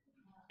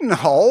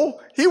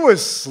 No. He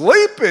was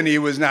sleeping. He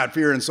was not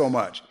fearing so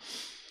much.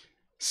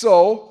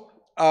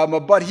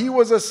 But he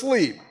was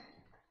asleep.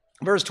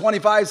 Verse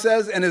 25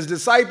 says, and his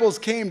disciples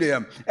came to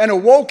him and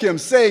awoke him,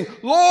 saying,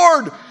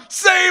 Lord,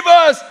 save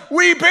us,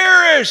 we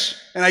perish.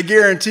 And I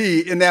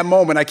guarantee in that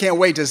moment, I can't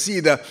wait to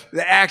see the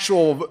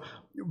actual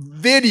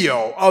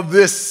video of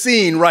this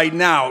scene right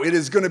now. It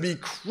is going to be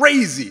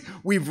crazy.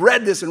 We've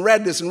read this and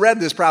read this and read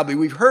this probably.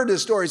 We've heard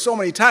this story so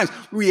many times.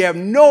 We have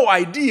no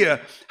idea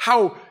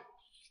how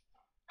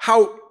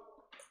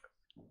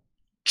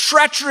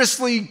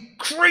treacherously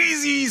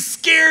crazy,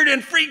 scared,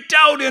 and freaked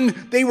out, and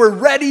they were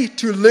ready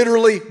to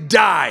literally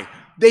die.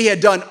 They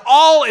had done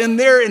all in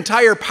their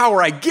entire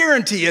power, I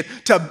guarantee it,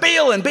 to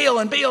bail and bail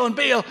and bail and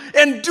bail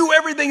and do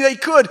everything they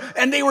could,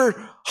 and they were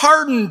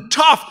hardened,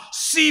 tough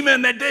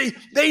seamen that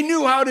they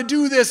knew how to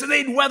do this, and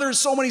they'd weathered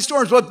so many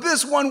storms, but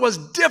this one was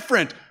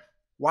different.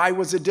 Why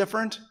was it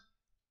different?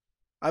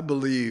 I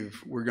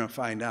believe we're going to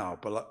find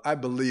out, but I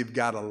believe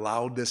God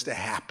allowed this to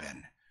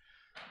happen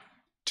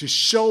to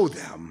show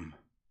them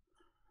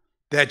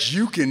that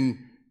you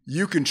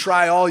can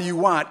try all you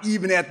want,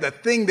 even at the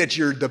thing that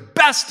you're the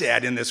best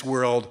at in this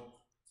world,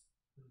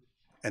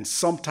 and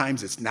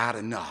sometimes it's not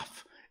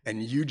enough,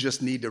 and you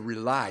just need to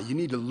rely. You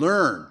need to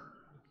learn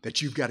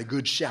that you've got a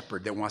good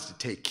shepherd that wants to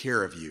take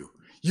care of you.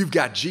 You've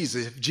got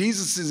Jesus. If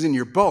Jesus is in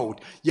your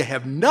boat, you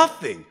have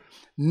nothing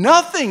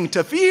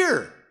to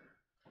fear.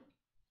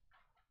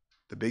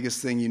 The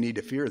biggest thing you need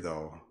to fear,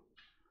 though,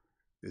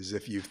 is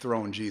if you've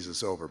thrown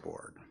Jesus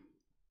overboard.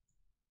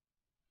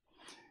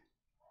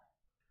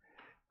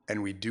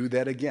 And we do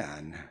that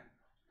again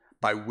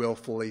by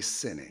willfully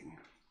sinning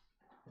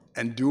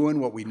and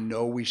doing what we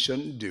know we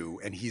shouldn't do,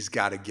 and he's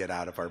got to get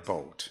out of our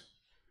boat.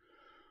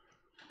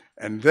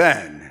 And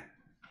then,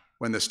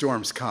 when the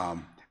storms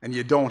come and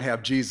you don't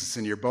have Jesus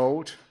in your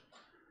boat,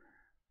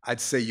 I'd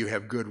say you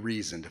have good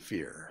reason to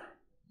fear.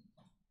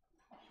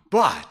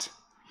 But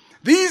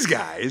these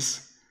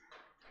guys,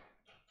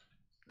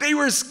 they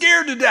were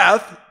scared to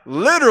death,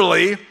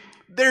 literally.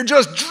 They're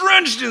just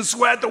drenched in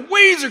sweat. The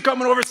waves are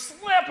coming over,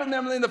 slapping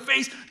them in the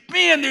face.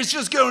 Man, they're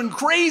just going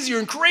crazier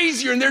and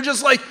crazier. And they're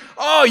just like,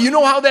 oh, you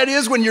know how that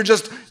is when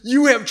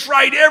you have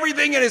tried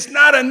everything and it's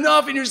not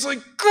enough. And you're just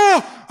like,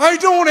 oh, I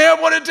don't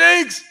have what it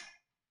takes.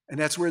 And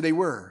that's where they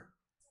were.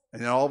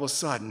 And then all of a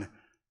sudden,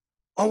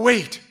 oh,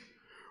 wait,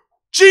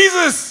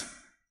 Jesus,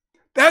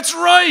 that's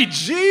right,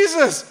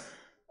 Jesus.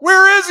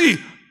 Where is he?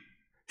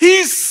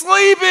 He's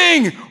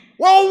sleeping.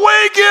 Well,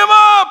 wake him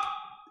up.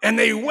 And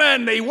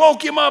they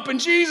woke him up, and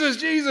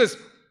Jesus.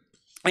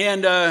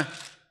 And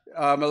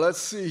let's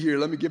see here.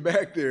 Let me get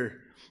back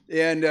there.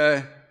 And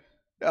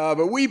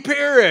but we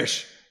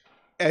perish.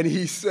 And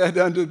he said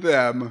unto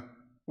them,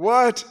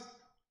 what?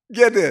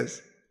 Get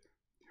this.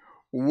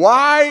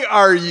 Why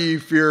are ye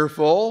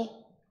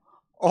fearful,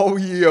 O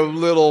ye of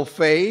little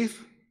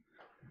faith?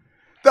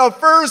 The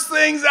first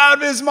things out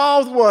of his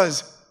mouth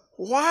was,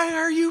 why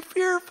are you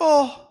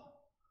fearful?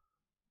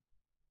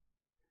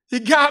 You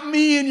got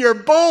me in your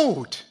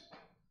boat.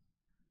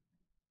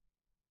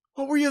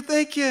 What were you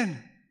thinking?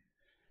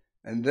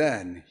 And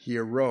then he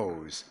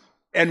arose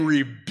and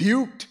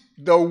rebuked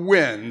the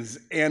winds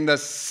and the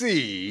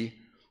sea,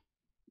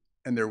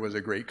 and there was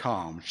a great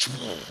calm.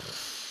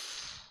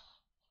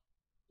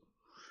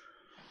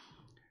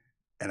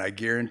 And I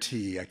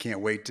guarantee, I can't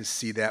wait to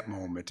see that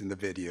moment in the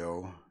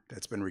video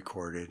that's been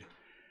recorded,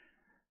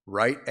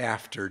 right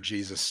after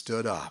Jesus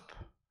stood up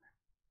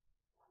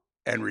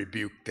and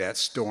rebuked that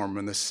storm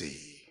in the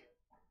sea.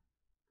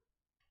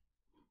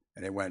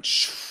 And it went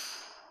shh.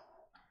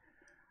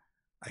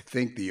 I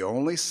think the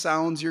only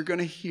sounds you're going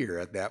to hear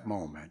at that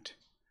moment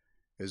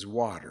is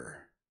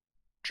water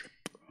drip,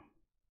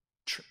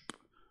 drip,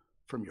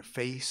 from your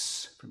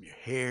face, from your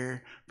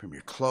hair, from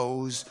your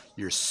clothes.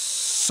 You're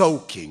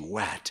soaking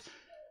wet.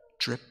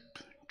 Drip,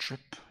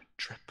 drip,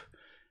 drip,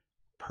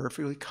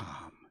 perfectly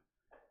calm.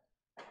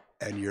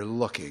 And you're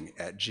looking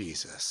at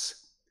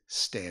Jesus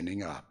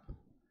standing up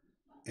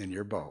in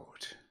your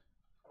boat.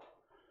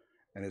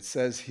 And it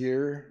says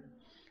here,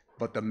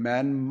 but the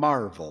men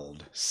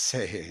marveled,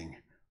 saying,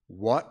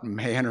 what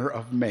manner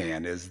of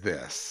man is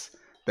this,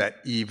 that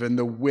even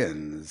the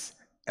winds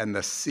and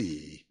the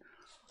sea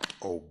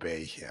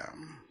obey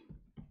him?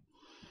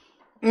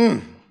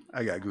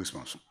 I got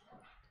goosebumps.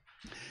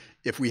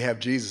 If we have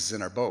Jesus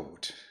in our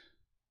boat,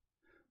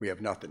 we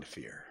have nothing to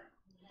fear.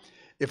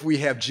 If we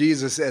have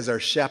Jesus as our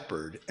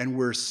shepherd and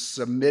we're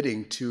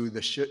submitting to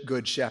the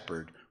good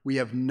shepherd, we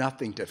have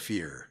nothing to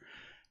fear.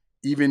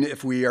 Even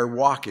if we are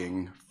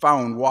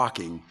found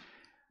walking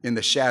in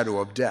the shadow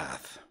of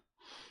death.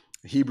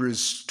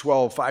 Hebrews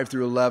 12, 5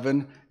 through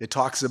 11, it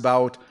talks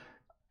about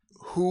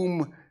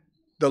whom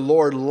the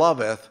Lord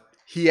loveth,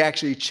 he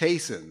actually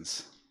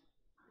chastens.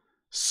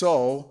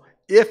 So,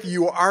 if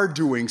you are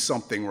doing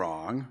something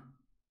wrong,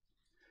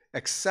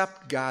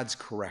 accept God's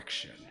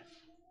correction.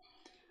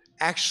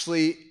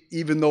 Actually,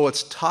 even though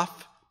it's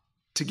tough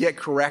to get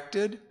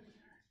corrected,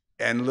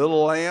 and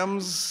little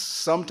lambs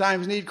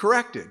sometimes need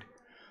corrected,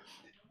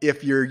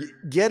 if you're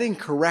getting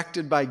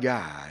corrected by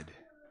God,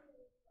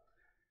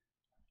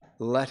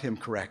 let him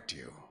correct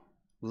you.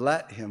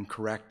 Let him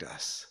correct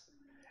us.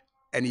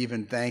 And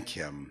even thank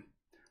him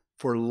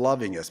for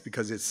loving us,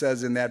 because it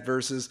says in that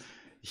verses,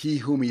 he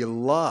whom he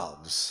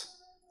loves,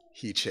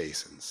 he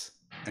chastens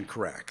and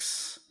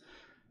corrects.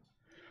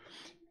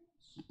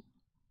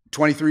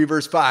 23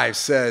 verse 5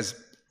 says,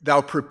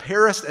 thou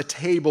preparest a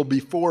table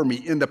before me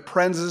in the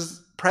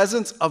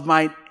presence of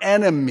mine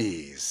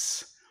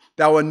enemies.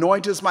 Thou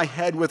anointest my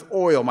head with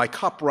oil, my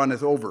cup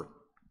runneth over.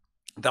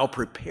 Thou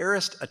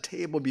preparest a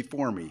table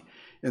before me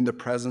in the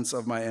presence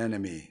of my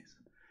enemies.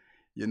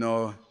 You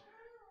know,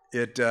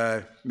 it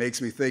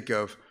makes me think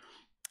of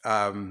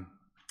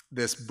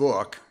this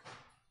book,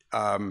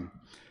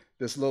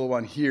 this little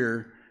one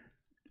here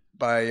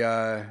by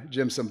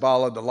Jim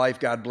Cymbala, The Life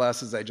God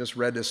Blesses. I just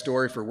read this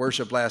story for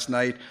worship last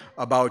night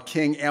about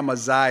King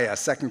Amaziah,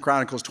 2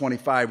 Chronicles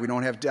 25. We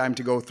don't have time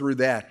to go through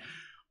that.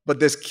 But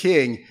this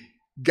king,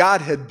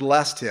 God had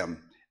blessed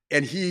him,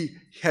 and he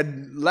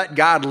had let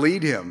God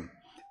lead him.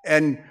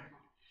 And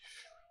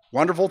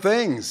wonderful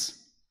things.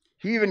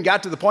 He even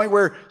got to the point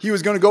where he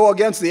was going to go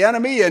against the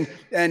enemy,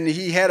 and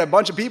he had a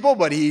bunch of people,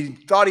 but he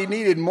thought he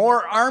needed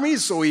more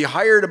armies, so he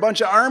hired a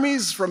bunch of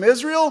armies from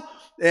Israel,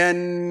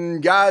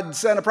 and God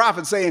sent a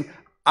prophet saying,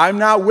 I'm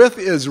not with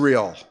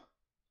Israel.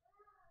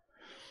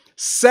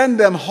 Send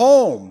them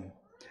home.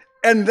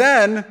 And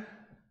then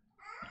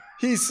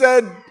he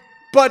said,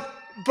 but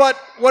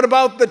what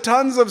about the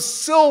tons of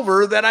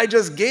silver that I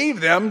just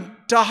gave them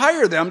to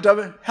hire them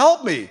to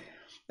help me?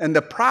 And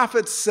the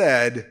prophet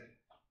said,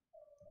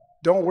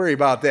 don't worry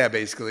about that,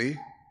 basically.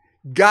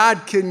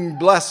 God can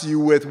bless you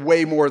with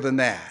way more than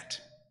that.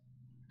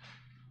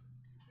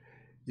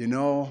 You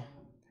know,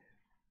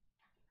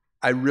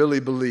 I really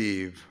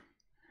believe,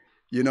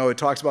 you know, it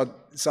talks about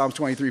Psalms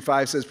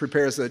 23:5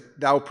 says,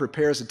 thou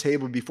preparest a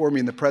table before me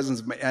in the presence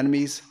of my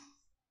enemies.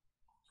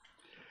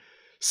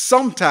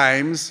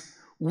 Sometimes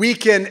we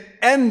can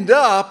end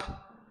up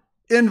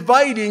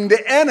inviting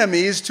the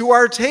enemies to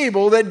our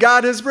table that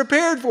God has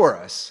prepared for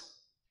us.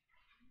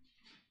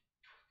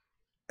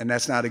 And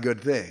that's not a good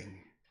thing.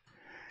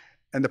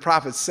 And the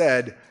prophet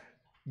said,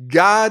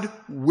 God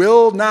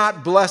will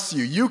not bless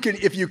you. You can,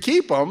 if you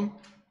keep them,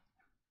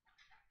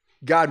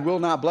 God will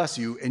not bless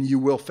you, and you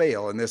will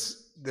fail in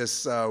this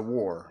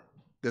war,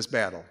 this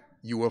battle.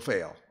 You will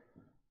fail.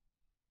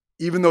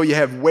 Even though you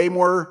have way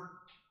more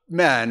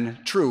men,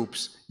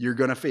 troops, you're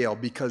going to fail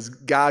because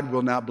God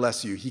will not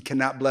bless you. He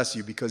cannot bless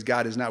you because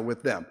God is not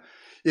with them.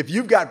 If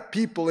you've got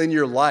people in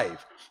your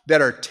life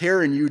that are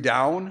tearing you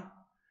down,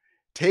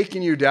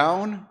 taking you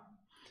down,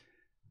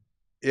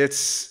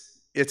 it's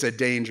a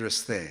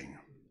dangerous thing.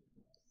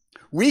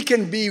 We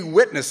can be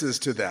witnesses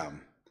to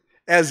them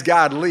as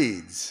God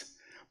leads,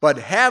 but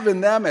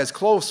having them as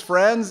close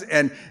friends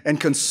and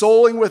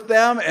consoling with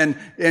them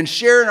and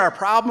sharing our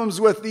problems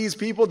with these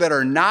people that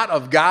are not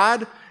of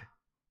God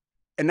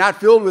and not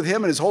filled with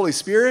him and his Holy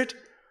Spirit,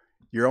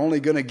 you're only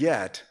going to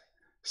get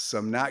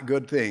some not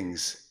good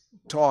things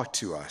taught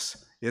to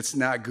us It's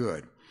not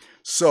good.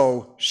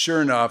 So,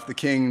 sure enough, the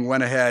king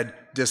went ahead,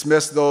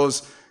 dismissed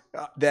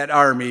that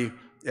army,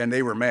 and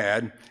they were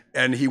mad,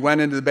 and he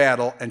went into the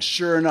battle, and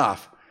sure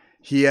enough,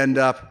 he ended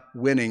up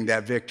winning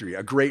that victory,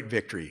 a great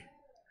victory.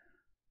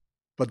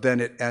 But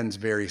then it ends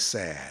very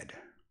sad.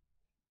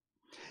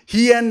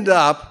 He ended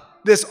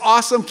up, this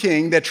awesome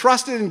king that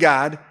trusted in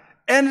God,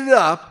 ended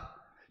up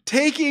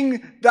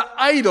taking the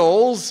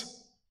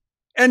idols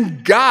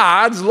and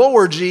gods,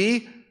 lower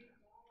G,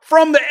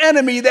 from the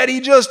enemy that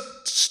he just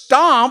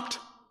stomped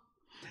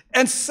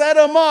and set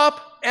them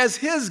up as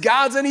his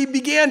gods, and he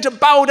began to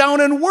bow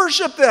down and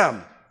worship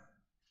them.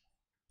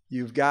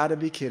 You've got to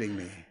be kidding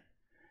me.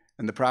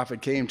 And the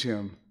prophet came to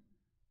him,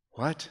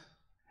 what?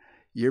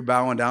 You're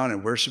bowing down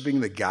and worshiping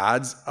the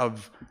gods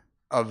of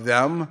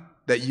them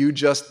that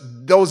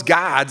those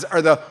gods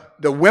are the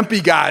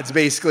wimpy gods,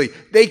 basically.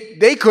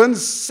 They couldn't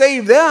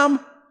save them,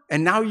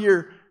 and now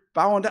you're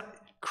bowing down.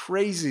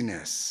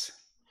 Craziness.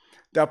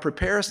 Thou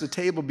preparest a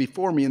table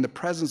before me in the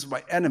presence of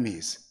my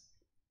enemies.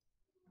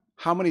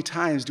 How many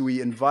times do we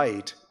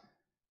invite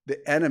the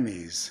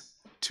enemies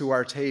to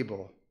our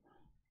table,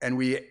 and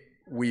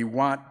we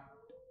want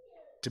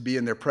to be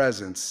in their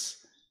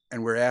presence,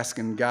 and we're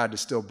asking God to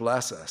still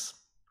bless us?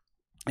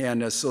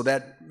 And so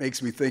that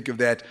makes me think of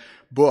that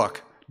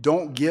book,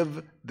 Don't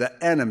Give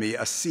the Enemy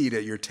a Seat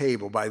at Your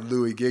Table by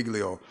Louis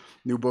Giglio.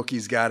 New book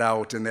he's got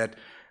out, and that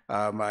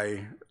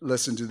I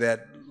listened to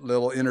that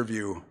little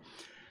interview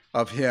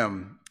of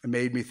him. It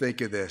made me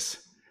think of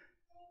this.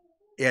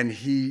 And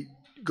he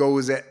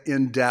goes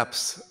in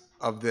depths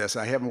of this.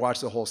 I haven't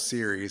watched the whole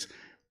series,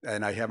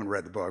 and I haven't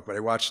read the book, but I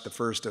watched the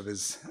first of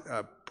his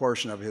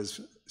portion of his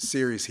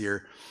series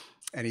here,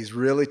 and he's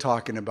really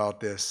talking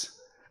about this,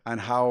 on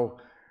how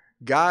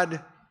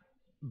God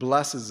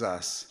blesses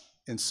us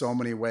in so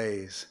many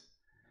ways,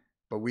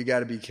 but we got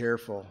to be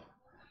careful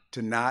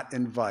to not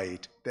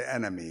invite the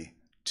enemy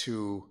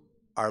to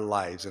our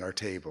lives and our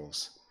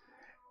tables.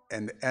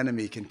 And the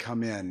enemy can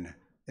come in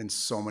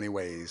so many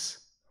ways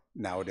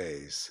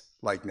nowadays,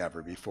 like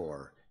never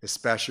before,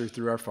 especially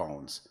through our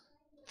phones,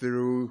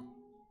 through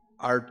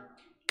our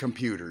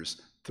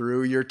computers,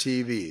 through your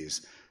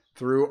TVs,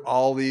 through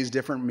all these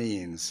different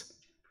means.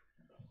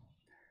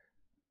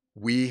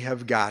 We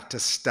have got to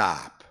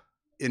stop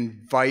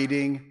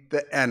inviting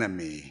the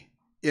enemy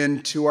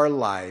into our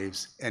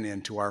lives and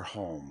into our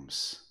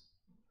homes.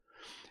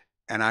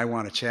 And I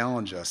want to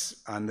challenge us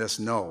on this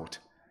note.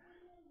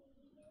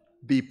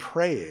 Be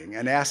praying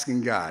and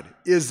asking God,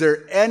 is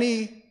there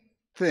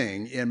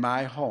anything in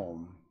my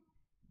home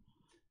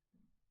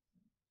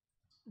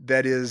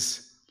that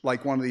is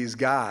like one of these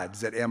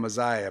gods that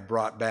Amaziah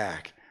brought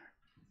back?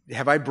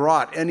 Have I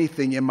brought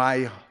anything in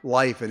my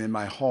life and in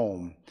my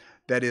home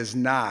that is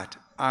not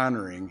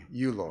honoring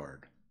you,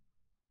 Lord?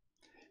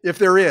 If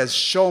there is,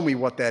 show me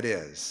what that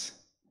is.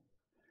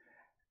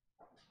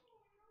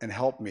 And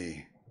help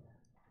me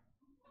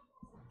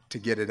to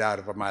get it out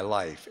of my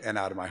life and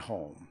out of my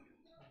home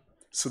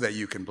so that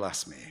you can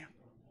bless me.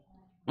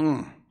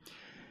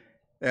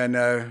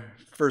 And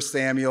 1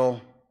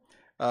 Samuel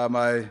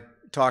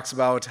talks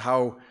about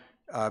how,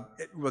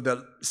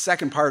 the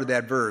second part of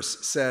that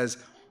verse says,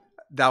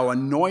 thou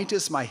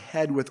anointest my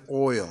head with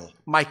oil,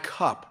 my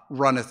cup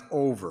runneth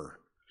over.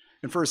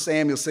 In 1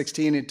 Samuel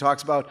 16, it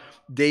talks about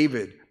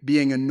David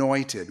being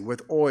anointed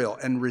with oil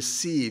and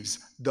receives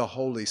the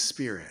Holy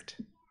Spirit.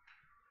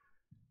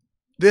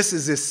 This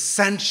is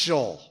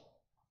essential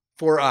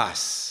for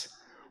us.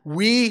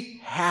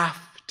 We have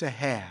to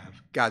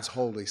have God's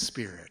Holy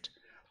Spirit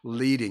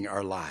leading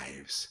our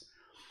lives.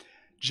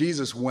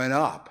 Jesus went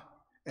up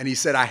and he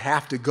said, I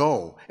have to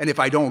go. And if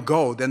I don't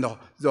go, then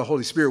the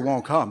Holy Spirit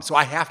won't come. So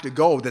I have to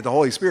go that the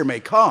Holy Spirit may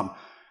come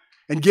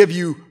and give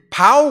you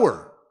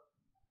power.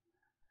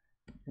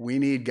 We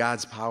need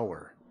God's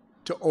power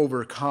to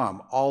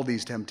overcome all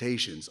these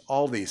temptations,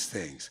 all these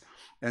things.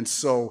 And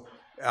so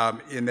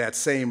in that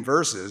same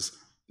verses,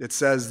 it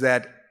says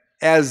that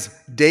as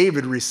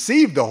David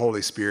received the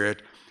Holy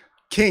Spirit,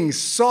 King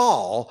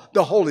Saul,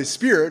 the Holy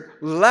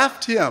Spirit,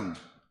 left him.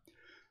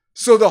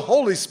 So the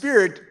Holy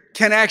Spirit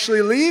can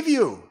actually leave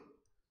you.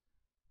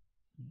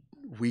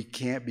 We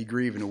can't be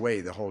grieving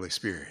away the Holy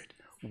Spirit.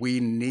 We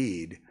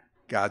need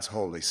God's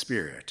Holy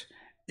Spirit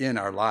in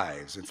our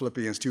lives. And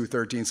Philippians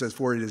 2:13 says,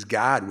 for it is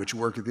God which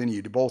worketh in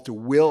you, both to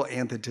will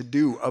and to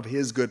do of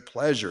his good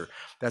pleasure.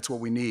 That's what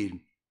we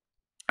need.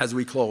 As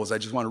we close, I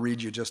just want to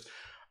read you just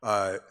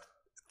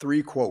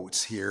 3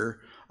 quotes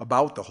here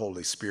about the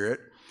Holy Spirit.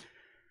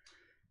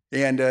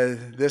 And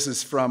this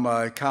is from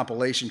a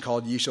compilation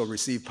called Ye Shall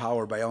Receive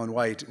Power by Ellen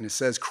White. And it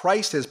says,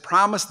 Christ has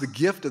promised the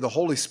gift of the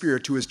Holy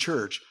Spirit to his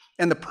church,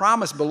 and the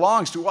promise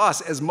belongs to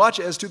us as much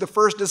as to the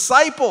first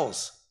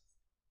disciples.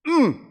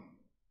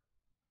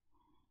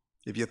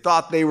 If you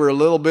thought they were a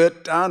little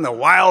bit on the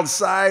wild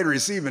side,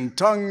 receiving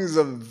tongues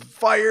of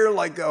fire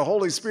like the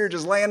Holy Spirit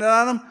just landed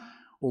on them,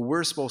 well,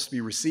 we're supposed to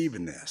be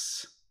receiving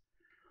this.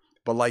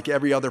 But like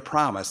every other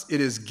promise,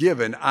 it is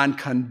given on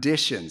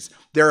conditions.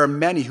 There are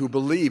many who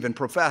believe and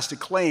profess to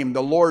claim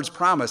the Lord's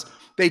promise.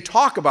 They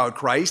talk about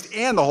Christ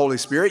and the Holy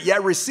Spirit,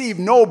 yet receive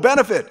no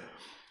benefit.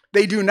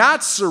 They do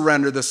not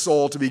surrender the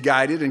soul to be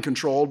guided and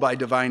controlled by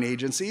divine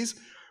agencies.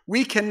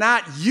 We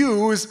cannot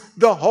use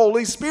the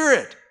Holy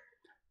Spirit.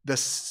 The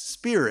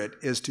Spirit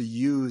is to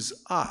use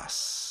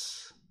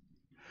us.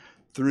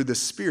 Through the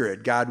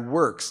Spirit, God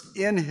works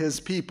in his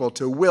people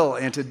to will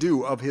and to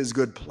do of his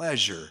good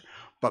pleasure.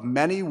 But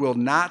many will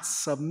not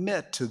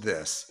submit to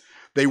this.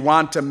 They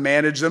want to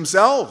manage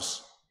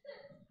themselves.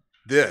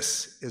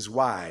 This is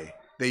why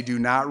they do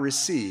not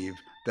receive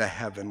the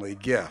heavenly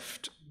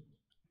gift.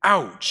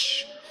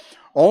 Ouch!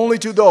 Only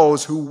to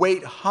those who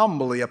wait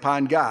humbly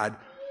upon God,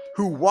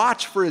 who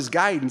watch for his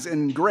guidance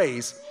and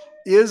grace,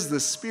 is the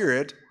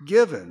Spirit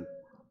given.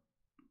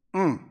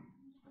 Who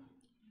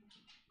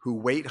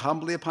wait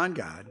humbly upon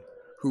God,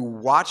 who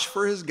watch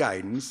for his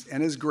guidance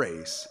and his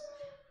grace,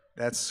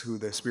 that's who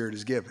the Spirit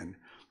is given.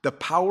 The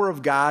power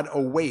of God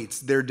awaits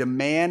their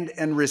demand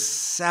and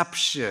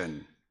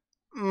reception.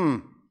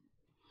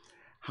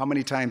 How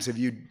many times have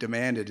you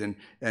demanded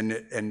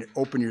and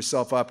opened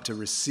yourself up to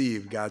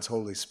receive God's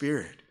Holy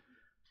Spirit?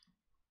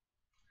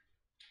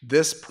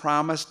 This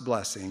promised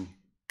blessing,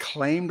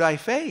 claimed by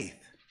faith,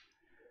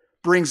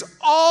 brings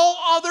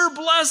all other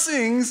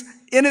blessings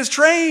in his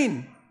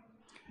train.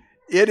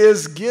 It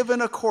is given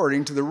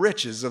according to the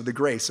riches of the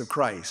grace of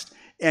Christ,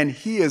 and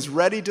he is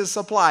ready to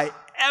supply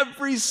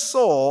every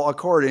soul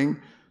according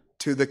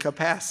to the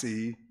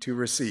capacity to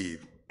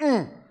receive.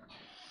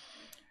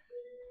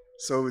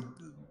 So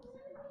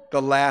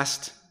the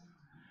last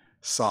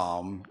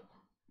psalm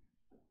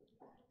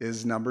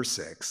is number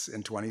 6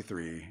 in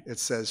 23. It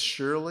says,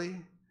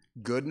 "Surely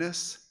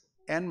goodness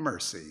and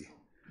mercy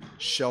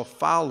shall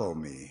follow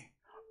me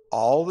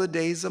all the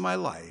days of my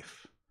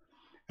life,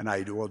 and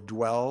I will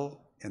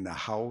dwell in the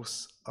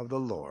house of the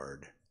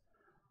Lord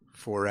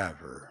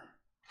forever."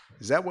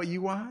 Is that what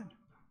you want?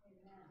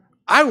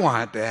 I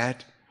want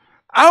that.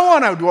 I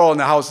want to dwell in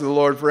the house of the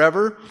Lord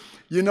forever.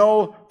 You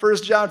know,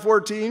 1 John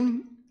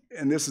 14,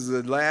 and this is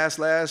the last.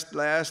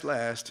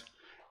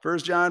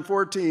 1 John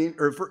 14,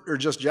 or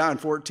just John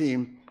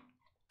 14,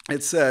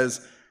 it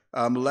says,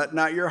 "Let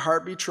not your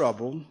heart be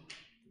troubled."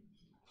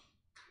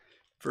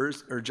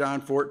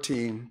 John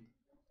 14,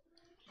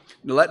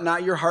 "Let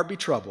not your heart be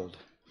troubled.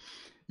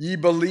 Ye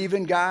believe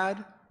in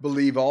God,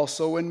 believe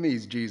also in me,"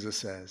 Jesus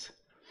says.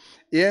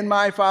 "In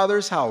my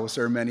Father's house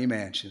are many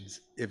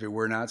mansions. If it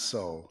were not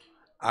so,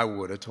 I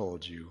would have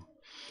told you.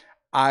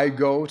 I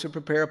go to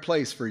prepare a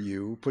place for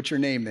you." Put your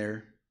name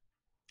there.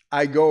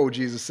 I go,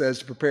 Jesus says,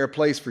 to prepare a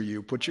place for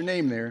you. Put your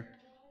name there.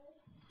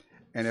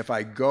 "And if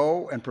I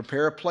go and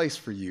prepare a place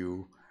for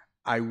you,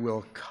 I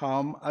will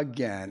come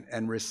again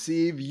and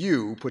receive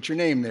you," put your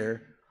name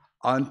there,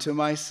 "unto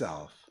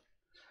myself,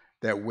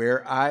 that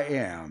where I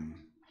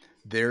am,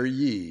 there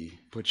ye,"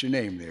 put your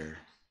name there,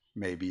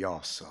 "may be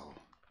also."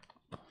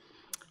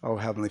 Oh,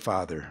 Heavenly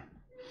Father,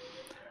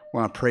 I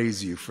want to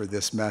praise you for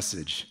this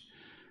message.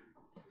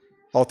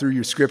 All through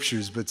your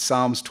scriptures, but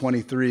Psalms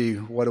 23,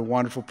 what a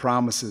wonderful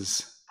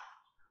promises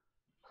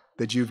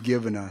that you've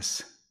given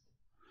us.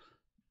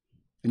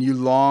 And you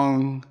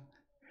long,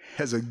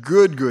 as a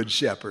good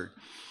shepherd,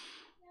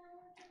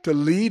 to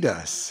lead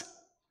us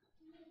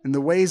in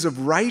the ways of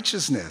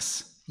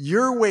righteousness,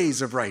 your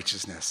ways of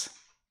righteousness.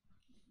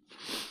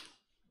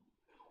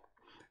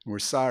 And we're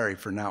sorry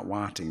for not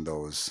wanting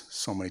those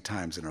so many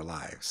times in our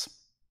lives.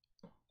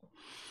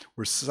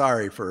 We're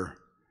sorry for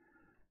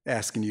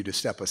asking you to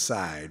step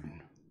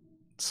aside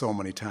so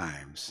many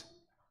times.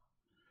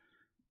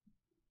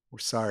 We're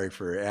sorry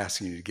for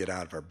asking you to get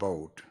out of our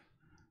boat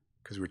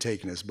because we're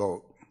taking this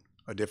boat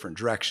a different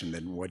direction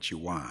than what you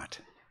want.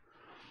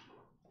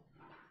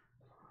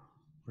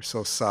 We're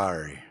so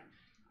sorry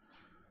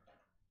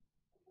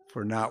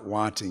for not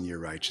wanting your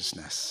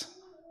righteousness,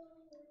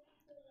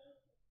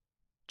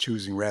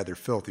 choosing rather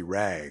filthy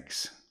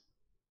rags.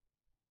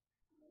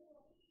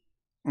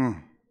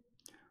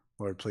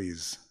 Lord,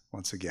 please,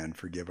 once again,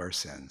 forgive our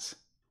sins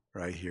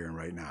right here and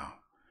right now.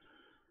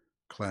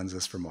 Cleanse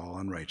us from all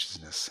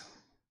unrighteousness,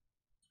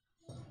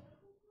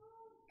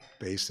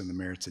 based on the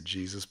merits of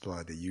Jesus'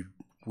 blood that you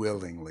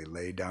willingly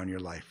laid down your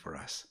life for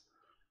us.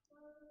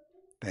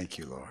 Thank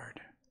you,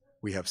 Lord.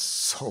 We have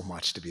so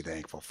much to be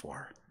thankful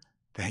for.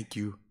 Thank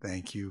you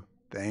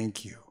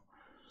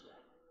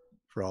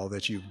for all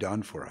that you've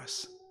done for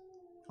us,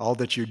 all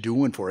that you're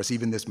doing for us,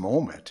 even this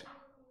moment,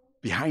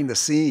 behind the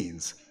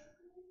scenes.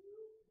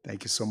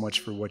 Thank you so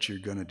much for what you're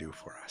going to do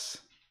for us.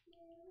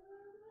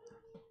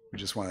 We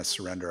just want to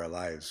surrender our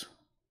lives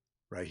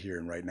right here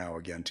and right now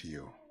again to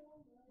you.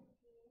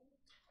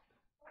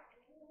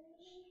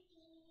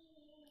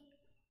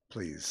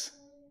 Please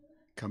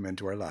come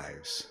into our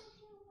lives.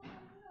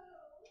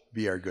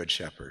 Be our good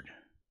shepherd.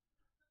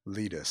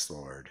 Lead us,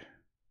 Lord,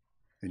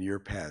 in your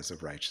paths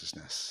of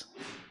righteousness.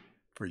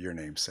 For your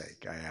name's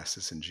sake, I ask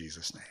this in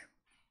Jesus' name.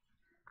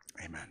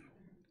 Amen.